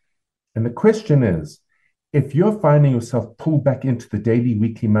model. And the question is, if you're finding yourself pulled back into the daily,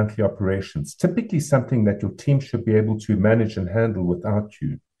 weekly, monthly operations, typically something that your team should be able to manage and handle without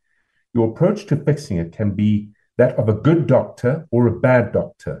you, your approach to fixing it can be that of a good doctor or a bad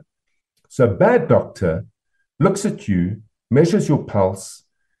doctor. So a bad doctor looks at you, measures your pulse,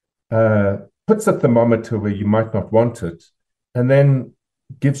 puts a thermometer where you might not want it, and then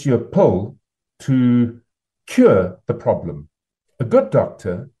gives you a pill to cure the problem. A good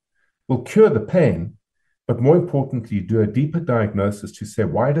doctor will cure the pain, but more importantly, do a deeper diagnosis to say,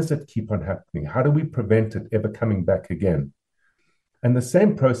 why does it keep on happening? How do we prevent it ever coming back again? And the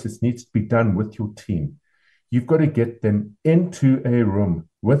same process needs to be done with your team. You've got to get them into a room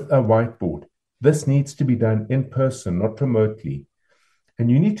with a whiteboard. This needs to be done in person, not remotely. And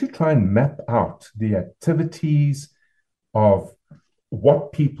you need to try and map out the activities of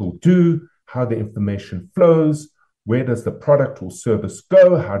what people do, how the information flows, where does the product or service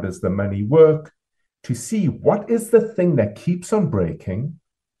go, how does the money work, to see what is the thing that keeps on breaking,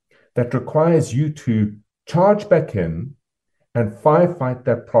 that requires you to charge back in and firefight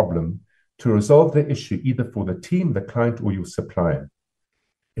that problem to resolve the issue, either for the team, the client, or your supplier.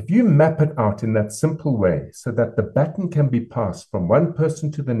 If you map it out in that simple way so that the baton can be passed from one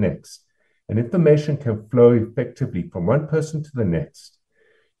person to the next and information can flow effectively from one person to the next,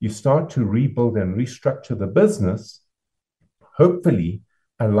 you start to rebuild and restructure the business, hopefully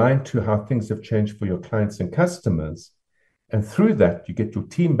aligned to how things have changed for your clients and customers. And through that, you get your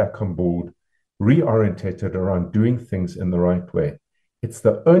team back on board, reorientated around doing things in the right way. It's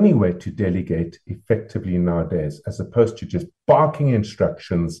the only way to delegate effectively nowadays, as opposed to just barking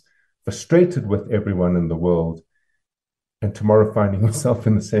instructions, frustrated with everyone in the world, and tomorrow finding yourself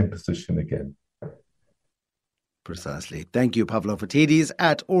in the same position again. Precisely. Thank you, Pavlo Phitidis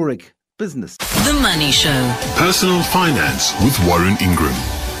at Aurik Business. The Money Show. Personal Finance with Warren Ingram.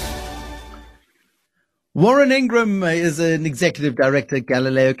 Warren Ingram is an executive director at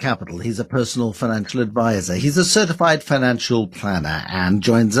Galileo Capital. He's a personal financial advisor. He's a certified financial planner and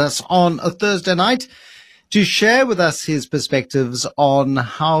joins us on a Thursday night to share with us his perspectives on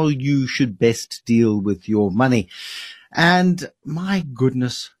how you should best deal with your money. And my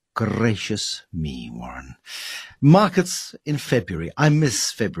goodness gracious me, Warren. Markets in February. I miss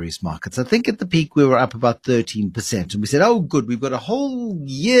February's markets. I think at the peak we were up about 13%. And we said, oh, good, we've got a whole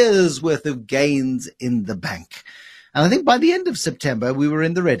year's worth of gains in the bank. And I think by the end of September, we were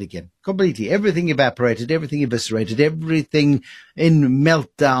in the red again, completely. Everything evaporated, everything eviscerated, everything in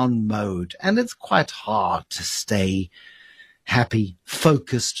meltdown mode. And it's quite hard to stay happy,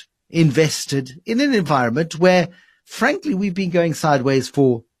 focused, invested in an environment where, frankly, we've been going sideways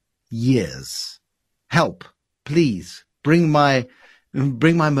for years. Help, please, bring my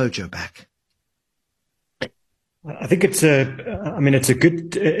mojo back. I think it's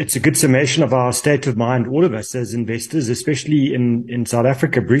a good summation of our state of mind, all of us as investors, especially in South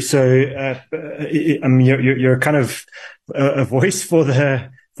Africa, Bruce. So, you're kind of a voice for the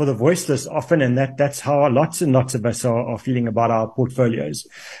voiceless often, and that's how lots and lots of us are feeling about our portfolios.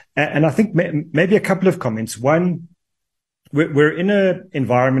 And I think maybe a couple of comments. One, we're in an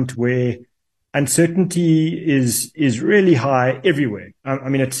environment where uncertainty is really high everywhere.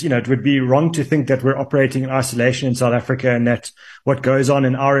 It would be wrong to think that we're operating in isolation in South Africa and that what goes on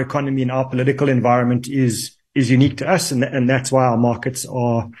in our economy and our political environment is unique to us. And that's why our markets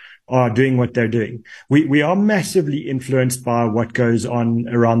are doing what they're doing. We are massively influenced by what goes on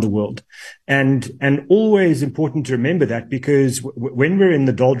around the world. And always important to remember that, because when we're in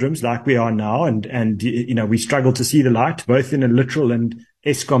the doldrums like we are now, and we struggle to see the light, both in a literal and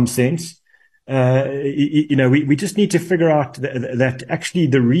Eskom sense, we just need to figure out that actually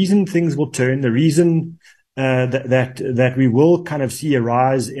the reason things will turn, the reason that we will kind of see a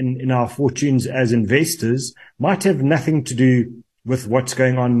rise in our fortunes as investors might have nothing to do with what's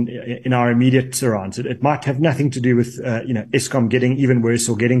going on in our immediate surrounds. It might have nothing to do with, Eskom getting even worse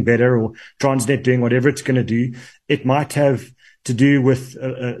or getting better, or Transnet doing whatever it's going to do. It might have to do with,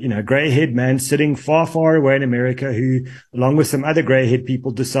 a grey-haired man sitting far, far away in America who, along with some other grey-haired people,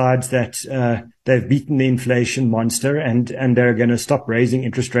 decides that, they've beaten the inflation monster and they're going to stop raising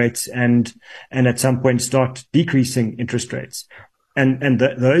interest rates and at some point start decreasing interest rates. And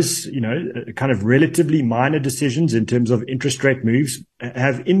those, kind of relatively minor decisions in terms of interest rate moves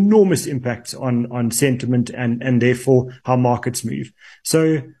have enormous impacts on sentiment and therefore how markets move.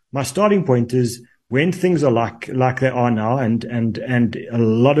 So my starting point is, when things are like they are now and a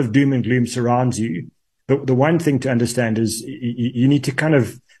lot of doom and gloom surrounds you, the one thing to understand is you need to kind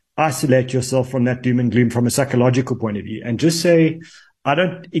of isolate yourself from that doom and gloom from a psychological point of view and just say, I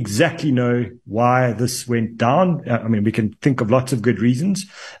don't exactly know why this went down. I mean, we can think of lots of good reasons,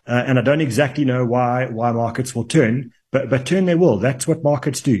 and I don't exactly know why markets will turn, but turn they will. That's what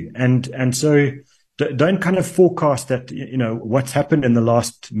markets do, and so don't kind of forecast that what's happened in the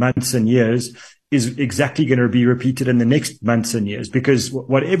last months and years is exactly going to be repeated in the next months and years, because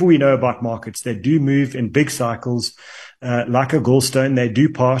whatever we know about markets, they do move in big cycles. Like a gallstone, they do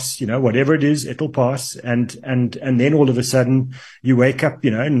pass, whatever it is, it'll pass. And then all of a sudden you wake up,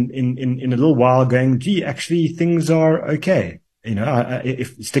 in a little while going, gee, actually things are okay.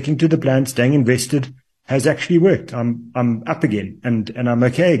 If sticking to the plan, staying invested has actually worked. I'm up again and I'm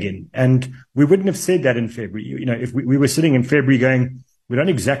okay again. And we wouldn't have said that in February. If we were sitting in February going, we don't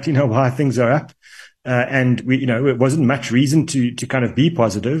exactly know why things are up. And it wasn't much reason to kind of be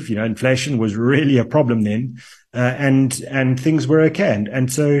positive. Inflation was really a problem then. And things were okay.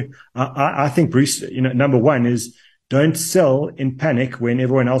 And so I think, Bruce, number one is don't sell in panic when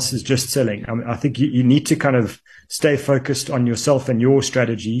everyone else is just selling. I think you need to kind of stay focused on yourself and your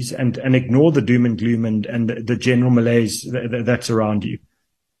strategies and ignore the doom and gloom and the general malaise that's around you.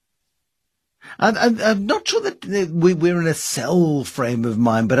 I'm not sure that we're in a sell frame of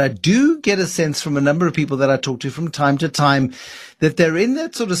mind, but I do get a sense from a number of people that I talk to from time to time that they're in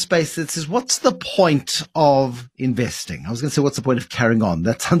that sort of space that says, what's the point of investing? I was going to say, what's the point of carrying on?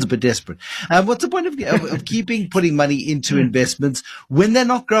 That sounds a bit desperate. What's the point of putting money into investments when they're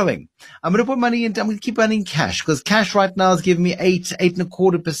not growing? I'm going to keep money in cash, because cash right now is giving me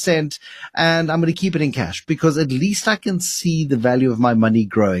 8.25%, and I'm going to keep it in cash because at least I can see the value of my money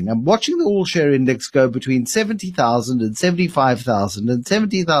growing. I'm watching the all share index go between 70,000 and 75,000 and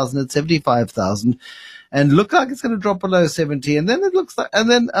 70,000 and 75,000. And look like it's going to drop below 70. And then it looks like,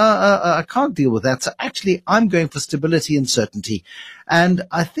 I can't deal with that. So actually I'm going for stability and certainty. And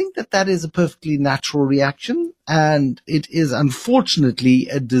I think that is a perfectly natural reaction. And it is unfortunately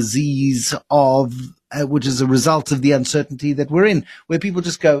a disease which is a result of the uncertainty that we're in, where people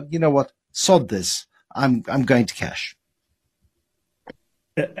just go, you know what, sod this. I'm going to cash.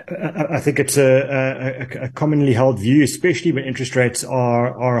 I think it's a commonly held view, especially when interest rates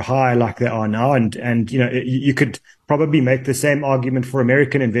are high like they are now. And you could probably make the same argument for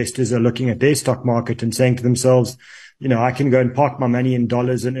American investors who are looking at their stock market and saying to themselves, I can go and park my money in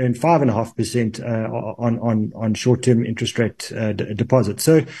dollars and earn 5.5% on short-term interest rate deposits.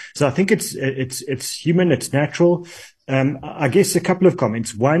 So I think it's human, it's natural. I guess a couple of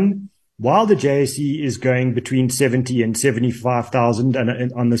comments. One, while the JSE is going between 70 and 75,000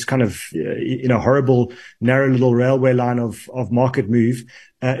 and on this kind of, horrible narrow little railway line of market move,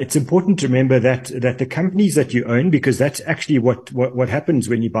 it's important to remember that the companies that you own, because that's actually what happens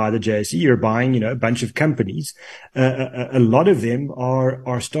when you buy the JSE, you're buying, a bunch of companies. A lot of them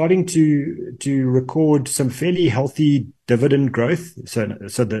are starting to record some fairly healthy dividend growth. So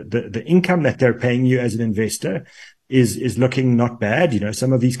the income that they're paying you as an investor is looking not bad.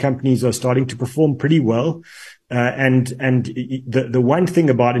 Some of these companies are starting to perform pretty well. And the one thing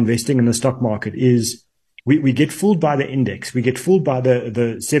about investing in the stock market is we get fooled by the index. We get fooled by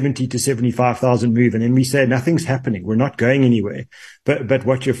the 70 to 75,000 move. And then we say nothing's happening. We're not going anywhere. But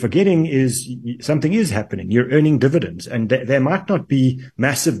what you're forgetting is something is happening. You're earning dividends, and there might not be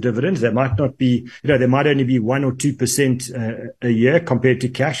massive dividends. There might not be, there might only be 1 or 2% a year compared to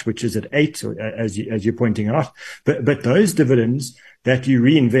cash, which is at 8, as you're pointing out. But those dividends that you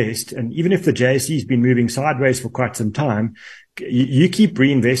reinvest, and even if the JSE has been moving sideways for quite some time, you keep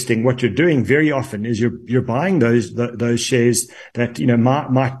reinvesting. What you're doing very often is you're buying those shares that,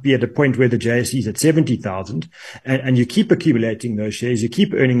 might be at a point where the JSE is at 70,000, and you keep accumulating those shares. You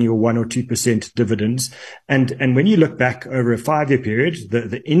keep earning your 1 or 2% dividends. And when you look back over a 5-year period,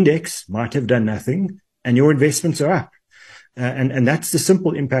 the index might have done nothing and your investments are up. And that's the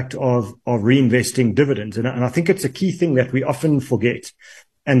simple impact of reinvesting dividends. And I think it's a key thing that we often forget.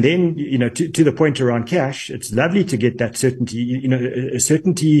 And then, to the point around cash, it's lovely to get that certainty.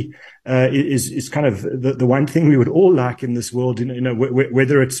 Certainty is kind of the one thing we would all like in this world.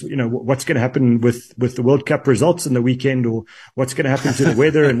 Whether it's what's going to happen with the World Cup results in the weekend, or what's going to happen to the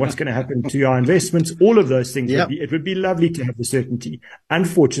weather, and what's going to happen to our investments. All of those things. Yep. It would be lovely to have the certainty.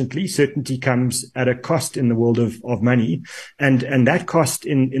 Unfortunately, certainty comes at a cost in the world of money, and that cost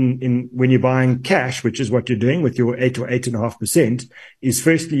in when you're buying cash, which is what you're doing with your 8 or 8.5%, is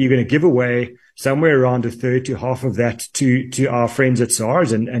firstly, you're going to give away somewhere around a third to half of that to our friends at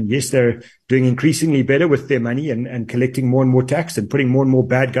SARS. And yes, they're doing increasingly better with their money and collecting more and more tax and putting more and more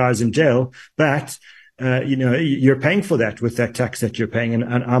bad guys in jail. But, you're paying for that with that tax that you're paying. And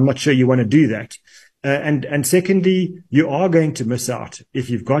I'm not sure you want to do that. And secondly, you are going to miss out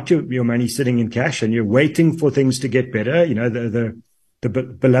if you've got your money sitting in cash and you're waiting for things to get better.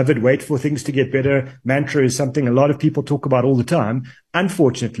 beloved wait for things to get better mantra is something a lot of people talk about all the time.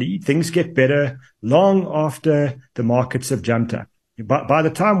 Unfortunately, things get better long after the markets have jumped up. By the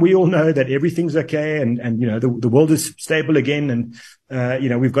time we all know that everything's okay and the world is stable again and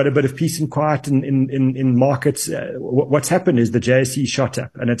we've got a bit of peace and quiet in markets, what's happened is the JSE shot up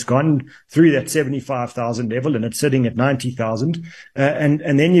and it's gone through that 75,000 level and it's sitting at 90,000.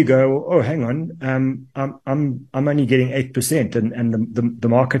 And then you go, oh, hang on, I'm only getting 8% and the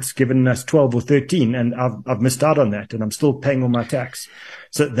market's given us 12 or 13 and I've missed out on that and I'm still paying all my tax.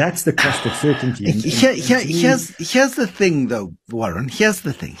 So that's the cost of certainty. Here's the thing, though, Warren. Here's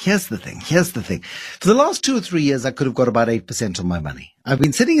the thing. For the last 2 or 3 years, I could have got about 8% on my money. I've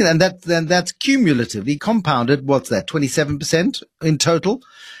been sitting, and that's cumulatively compounded. What's that? 27% in total.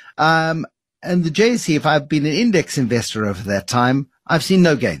 And the JSE, if I've been an index investor over that time, I've seen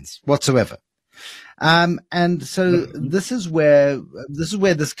no gains whatsoever. And so this is where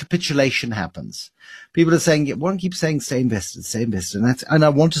this capitulation happens. People are saying, Warren keeps saying, stay invested. And I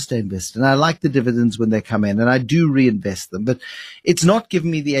want to stay invested. And I like the dividends when they come in and I do reinvest them, but it's not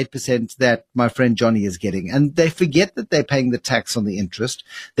giving me the 8% that my friend Johnny is getting. And they forget that they're paying the tax on the interest.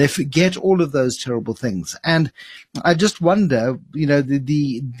 They forget all of those terrible things. And I just wonder,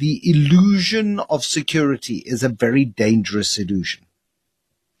 the illusion of security is a very dangerous illusion.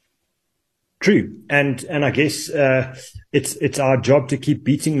 True. And I guess, it's our job to keep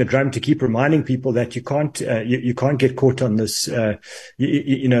beating the drum, to keep reminding people that you can't get caught on this,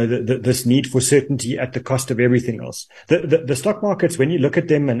 this need for certainty at the cost of everything else. The stock markets, when you look at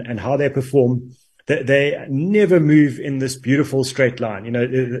them and how they perform, they never move in this beautiful straight line.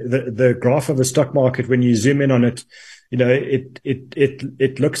 The graph of a stock market, when you zoom in on it,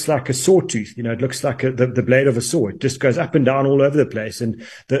 it looks like a sawtooth. It looks like the blade of a saw. It just goes up and down all over the place. And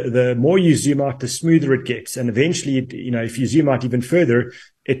the more you zoom out, the smoother it gets. And eventually, if you zoom out even further,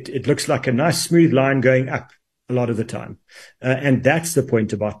 it looks like a nice smooth line going up a lot of the time. And that's the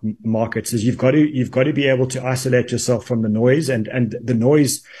point about markets, is you've got to be able to isolate yourself from the noise and the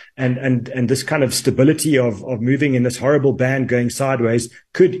noise and this kind of stability of moving in this horrible band going sideways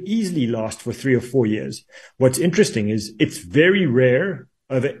could easily last for 3 or 4 years. What's interesting is it's very rare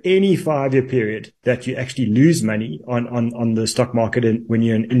over any 5-year period that you actually lose money on the stock market when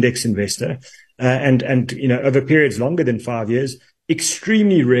you're an index investor. And over periods longer than 5 years,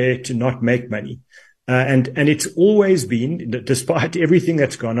 extremely rare to not make money. And it's always been, despite everything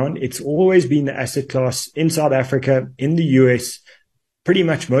that's gone on, it's always been the asset class in South Africa, in the US, pretty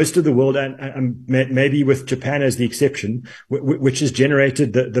much most of the world, and maybe with Japan as the exception, which has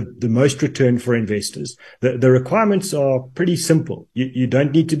generated the most return for investors. The requirements are pretty simple. You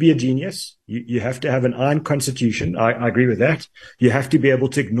don't need to be a genius. You have to have an iron constitution. I agree with that. You have to be able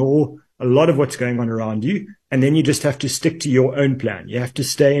to ignore a lot of what's going on around you. And then you just have to stick to your own plan. You have to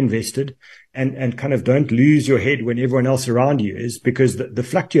stay invested and kind of don't lose your head when everyone else around you is, because the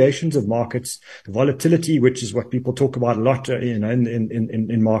fluctuations of markets, the volatility, which is what people talk about a lot,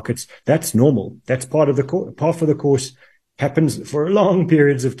 in markets, that's normal. That's part of the course, happens for long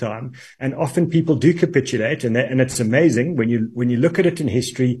periods of time. And often people do capitulate, and it's amazing when you look at it in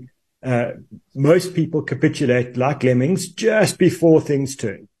history. Most people capitulate like lemmings just before things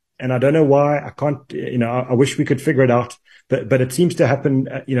turn. And I don't know why. I can't, I wish we could figure it out, but it seems to happen.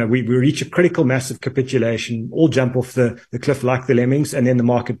 We reach a critical mass of capitulation, all jump off the cliff like the lemmings, and then the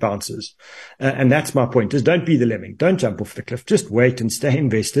market bounces. And that's my point, is don't be the lemming. Don't jump off the cliff. Just wait and stay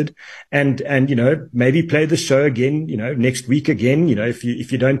invested and maybe play the show again, next week again. If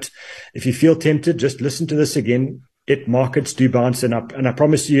you feel tempted, just listen to this again. Markets do bounce and up. And I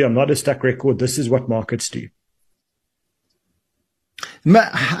promise you, I'm not a stuck record. This is what markets do.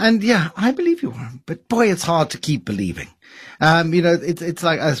 And yeah, I believe you, but boy, it's hard to keep believing. It's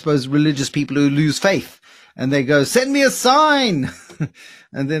like, I suppose, religious people who lose faith and they go, send me a sign.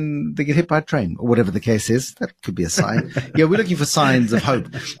 And then they get hit by a train or whatever the case is. That could be a sign. Yeah. We're looking for signs of hope.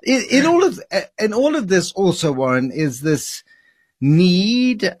 In all of this also, Warren, is this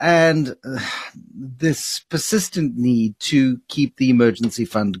need and this persistent need to keep the emergency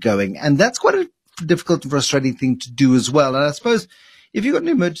fund going. And that's quite a difficult and frustrating thing to do as well. And I suppose, if you've got an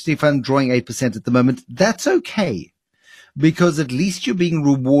emergency fund drawing 8% at the moment, that's okay, because at least you're being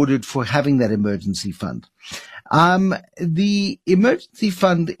rewarded for having that emergency fund. The emergency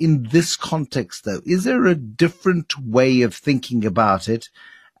fund in this context, though, is there a different way of thinking about it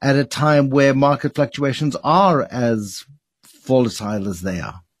at a time where market fluctuations are as volatile as they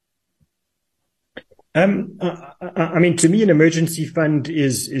are? To me, an emergency fund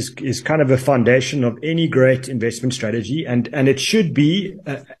is kind of a foundation of any great investment strategy, and it should be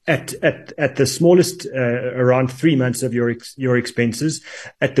at the smallest, around 3 months of your expenses,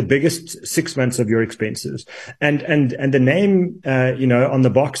 at the biggest 6 months of your expenses. And the name, on the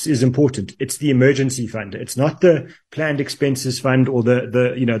box is important. It's the emergency fund. It's not the planned expenses fund or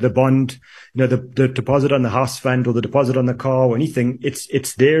the bond, the deposit on the house fund or the deposit on the car or anything.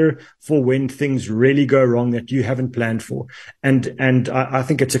 It's there for when things really go wrong that you haven't planned for. And I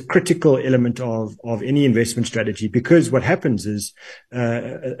think it's a critical element of any investment strategy, because what happens is,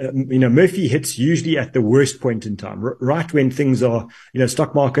 Murphy hits usually at the worst point in time, right when things are,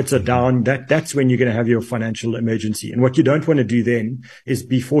 stock markets are down. That's when you're going to have your financial emergency. And what you don't want to do then is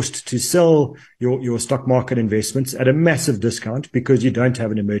be forced to sell your stock market investments at a massive discount because you don't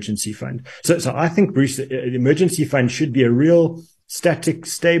have an emergency fund. So I think, Bruce, the emergency fund should be a real static,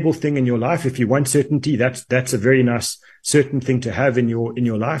 stable thing in your life. If you want certainty, that's a very nice, certain thing to have in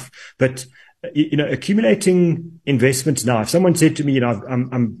your life. But accumulating investments now, if someone said to me,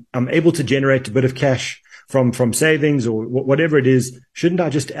 I'm able to generate a bit of cash from savings or whatever it is, shouldn't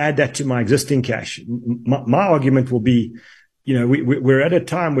I just add that to my existing cash? My argument will be, we're at a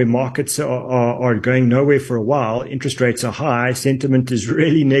time where markets are going nowhere for a while. Interest rates are high. Sentiment is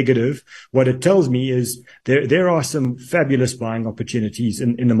really negative. What it tells me is there are some fabulous buying opportunities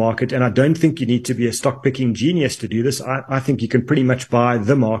in the market. And I don't think you need to be a stock picking genius to do this. I think you can pretty much buy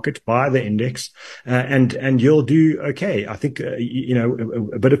the market, buy the index, and you'll do okay. I think,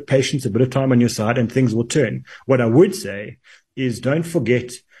 a bit of patience, a bit of time on your side, and things will turn. What I would say is don't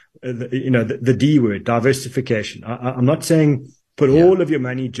forget the D word, diversification. I'm not saying put all of your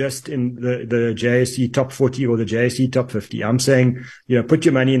money just in the JSE top 40 or the JSE top 50. I'm saying, put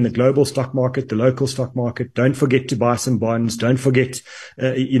your money in the global stock market, the local stock market. Don't forget to buy some bonds. Don't forget,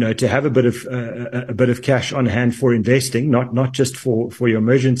 to have a bit of cash on hand for investing, not just for your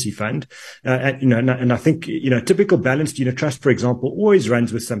emergency fund. And I think, typical balanced unit trust, for example, always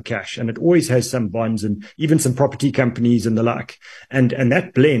runs with some cash, and it always has some bonds and even some property companies and the like. And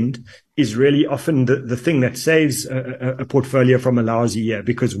that blend is really often the thing that saves a portfolio from a lousy year,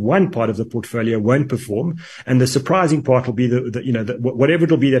 because one part of the portfolio won't perform, and the surprising part will be whatever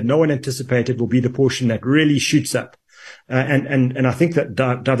it'll be that no one anticipated will be the portion that really shoots up. And I think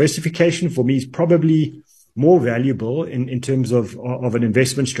that diversification for me is probably more valuable in terms of an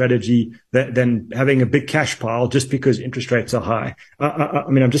investment strategy than having a big cash pile just because interest rates are high.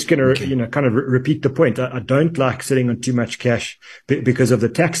 I'm just going to, kind of repeat the point. I don't like sitting on too much cash because of the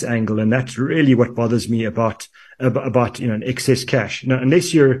tax angle. And that's really what bothers me about an excess cash.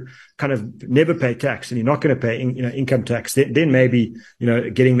 Unless you're kind of never pay tax and you're not going to pay income tax, then maybe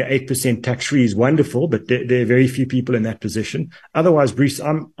getting the 8% tax free is wonderful, but there are very few people in that position. Otherwise, Bruce,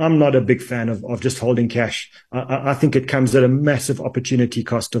 I'm not a big fan of just holding cash. I think it comes at a massive opportunity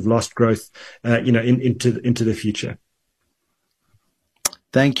cost of lost growth into the future.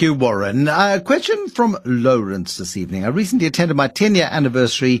 Thank you, Warren. A question from Lawrence this evening. I recently attended my 10-year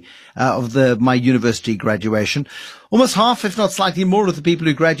anniversary of my university graduation. Almost half, if not slightly more, of the people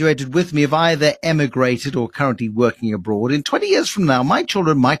who graduated with me have either emigrated or currently working abroad. In 20 years from now, my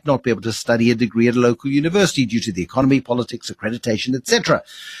children might not be able to study a degree at a local university due to the economy, politics, accreditation, etc.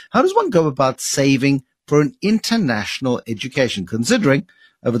 How does one go about saving for an international education, considering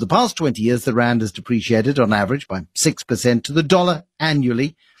over the past 20 years, the rand has depreciated on average by 6% to the dollar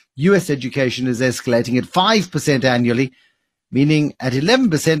annually. US education is escalating at 5% annually, meaning at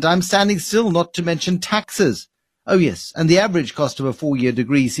 11%, I'm standing still, not to mention taxes. Oh, yes. And the average cost of a 4-year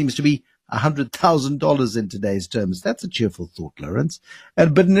degree seems to be $100,000 in today's terms. That's a cheerful thought, Lawrence,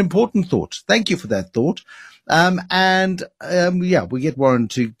 but an important thought. Thank you for that thought. We get Warren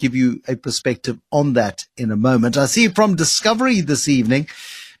to give you a perspective on that in a moment. I see from Discovery this evening,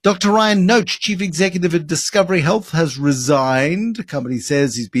 Dr. Ryan Noach, Chief Executive at Discovery Health, has resigned. The company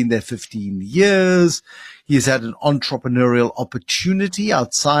says he's been there 15 years. He's had an entrepreneurial opportunity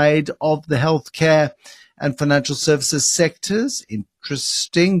outside of the healthcare and financial services sectors.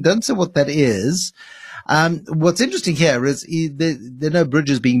 Interesting. Don't say what that is. What's interesting here is there are no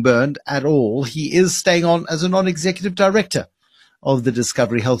bridges being burned at all. He is staying on as a non-executive director of the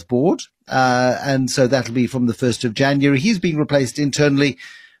Discovery Health Board. And so that'll be from the 1st of January. He's being replaced internally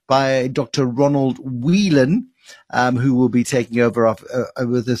by Dr. Ronald Whelan, who will be taking over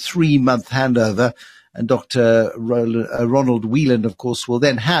with a 3-month handover. And Dr. Ronald Whelan, of course, will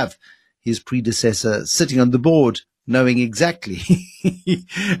then have his predecessor sitting on the board, knowing exactly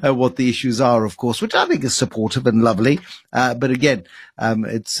what the issues are, of course, which I think is supportive and lovely. But again,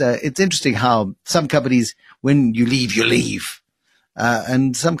 it's interesting how some companies, when you leave, you leave.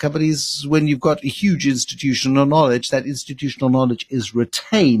 And some companies, when you've got a huge institutional knowledge, that institutional knowledge is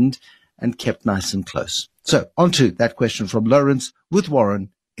retained and kept nice and close. So on to that question from Lawrence with Warren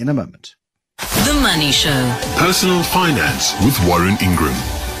in a moment. The Money Show. Personal Finance with Warren Ingram.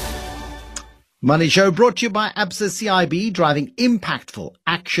 Money Show brought to you by ABSA CIB, driving impactful,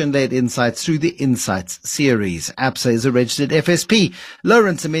 action-led insights through the Insights series. ABSA is a registered FSP.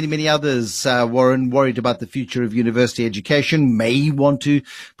 Lawrence and many others, Warren, worried about the future of university education, may want to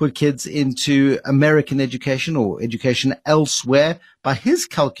put kids into American education or education elsewhere. By his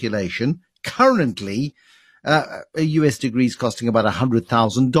calculation, currently, a US degree is costing about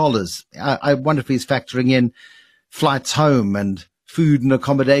 $100,000. I wonder if he's factoring in flights home and food and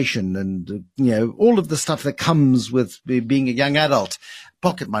accommodation and, all of the stuff that comes with being a young adult,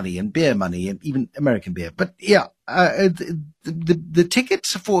 pocket money and beer money and even American beer. But the ticket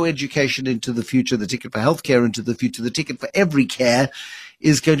for education into the future, the ticket for healthcare into the future, the ticket for every care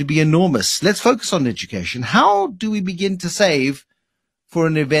is going to be enormous. Let's focus on education. How do we begin to save for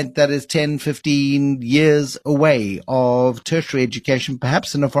an event that is 10, 15 years away of tertiary education,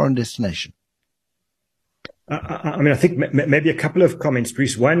 perhaps in a foreign destination? I think maybe a couple of comments,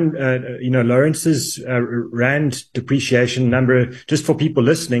 Bruce. One, Lawrence's rand depreciation number, just for people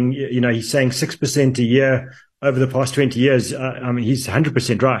listening, he's saying 6% a year over the past 20 years. He's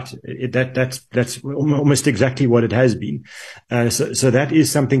 100% right. That's almost exactly what it has been. So that is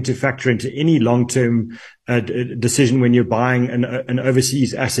something to factor into any long-term decision when you're buying an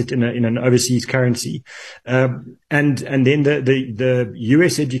overseas asset in an overseas currency. And then the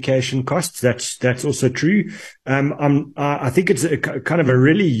US education costs, that's also true. I think it's a kind of a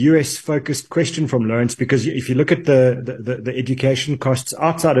really US focused question from Lawrence, because if you look at the education costs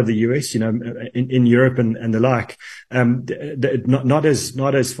outside of the US, in Europe and the like, not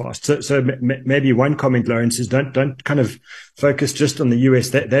as fast. So maybe one comment, Lawrence, is don't kind of focus just on the US.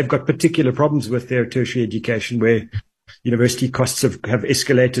 They've got particular problems with their tertiary education where university costs have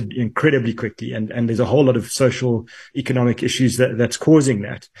escalated incredibly quickly, and there's a whole lot of social economic issues that's causing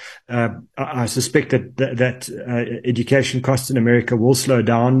that. I suspect that education costs in America will slow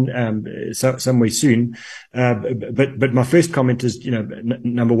down somewhere soon. But my first comment is,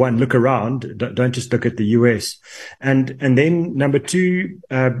 number one, look around. Don't just look at the US. And then number two,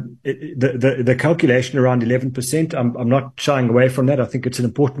 the calculation around 11%, I'm not shying away from that. I think it's an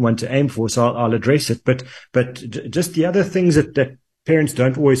important one to aim for, so I'll address it. But just the other things that parents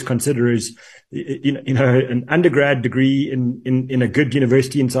don't always consider is, an undergrad degree in a good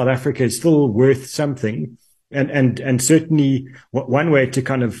university in South Africa is still worth something. And certainly one way to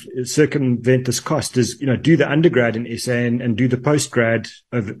kind of circumvent this cost is, do the undergrad in SA and do the postgrad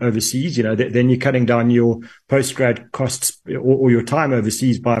overseas. Then you're cutting down your postgrad costs or your time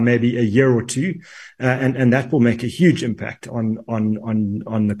overseas by maybe a year or two. And that will make a huge impact on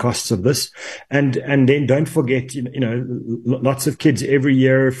the costs of this. And then don't forget, lots of kids every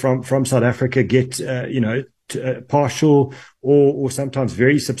year from South Africa get, partial or sometimes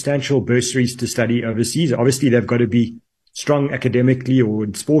very substantial bursaries to study overseas. Obviously, they've got to be strong academically or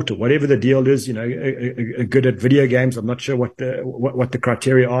in sport or whatever the deal is, good at video games. I'm not sure what the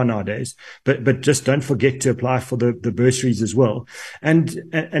criteria are nowadays, but just don't forget to apply for the bursaries as well. And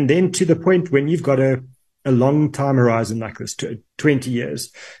then to the point when you've got a long time horizon like this, 20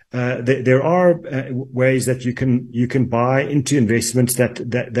 years, there are ways that you can buy into investments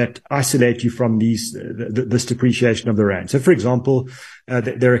that isolate you from this depreciation of the rand. So, for example,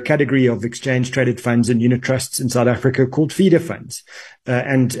 there are a category of exchange traded funds and unit trusts in South Africa called feeder funds,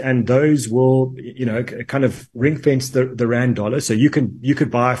 and those will kind of ring fence the rand dollar. So you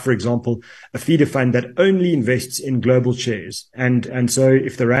could buy, for example, a feeder fund that only invests in global shares, and so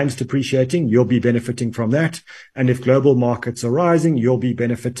if the rand's depreciating, you'll be benefiting from that, and if global markets are rising, you'll be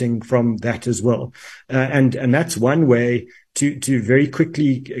benefiting from that as well. And that's one way to very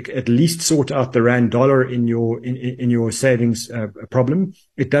quickly at least sort out the rand dollar in your savings problem.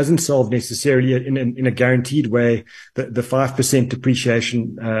 It doesn't solve necessarily in a guaranteed way the 5%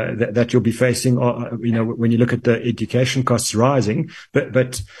 depreciation that you'll be facing, when you look at the education costs rising.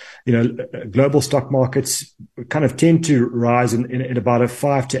 But global stock markets kind of tend to rise in about a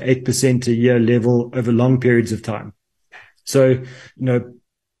 5 to 8% a year level over long periods of time. So,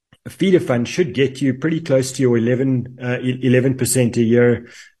 a feeder fund should get you pretty close to your 11% a year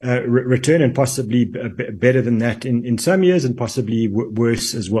return, and possibly better than that in some years, and possibly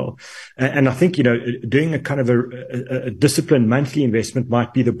worse as well. And I think, doing a kind of a disciplined monthly investment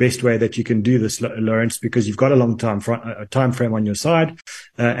might be the best way that you can do this, Lawrence, because you've got a long time frame on your side.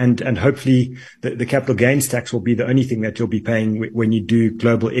 And hopefully the capital gains tax will be the only thing that you'll be paying when you do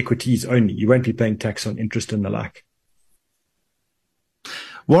global equities only. You won't be paying tax on interest and the like.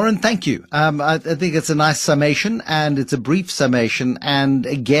 Warren, thank you. I think it's a nice summation, and it's a brief summation. And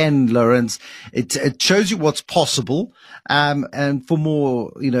again, Lawrence, it shows you what's possible. And for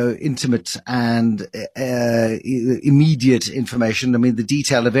more, intimate and immediate information, I mean, the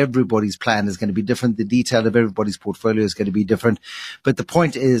detail of everybody's plan is going to be different. The detail of everybody's portfolio is going to be different. But the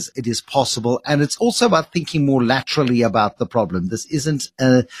point is, it is possible. And it's also about thinking more laterally about the problem. This isn't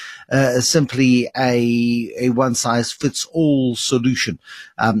simply a one-size-fits-all solution.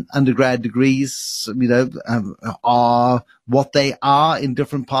 Undergrad degrees, are what they are in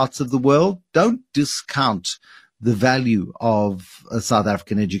different parts of the world. Don't discount the value of a South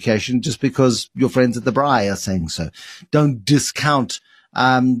African education just because your friends at the BRI are saying so. Don't discount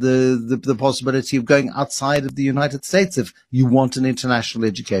the possibility of going outside of the United States if you want an international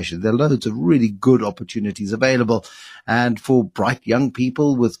education. There are loads of really good opportunities available. And for bright young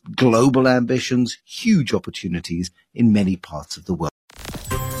people with global ambitions, huge opportunities in many parts of the world.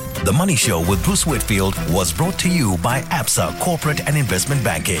 The Money Show with Bruce Whitfield was brought to you by Absa Corporate and Investment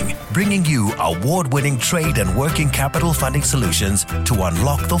Banking, bringing you award-winning trade and working capital funding solutions to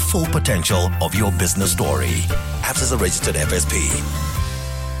unlock the full potential of your business story. Absa is a registered FSP.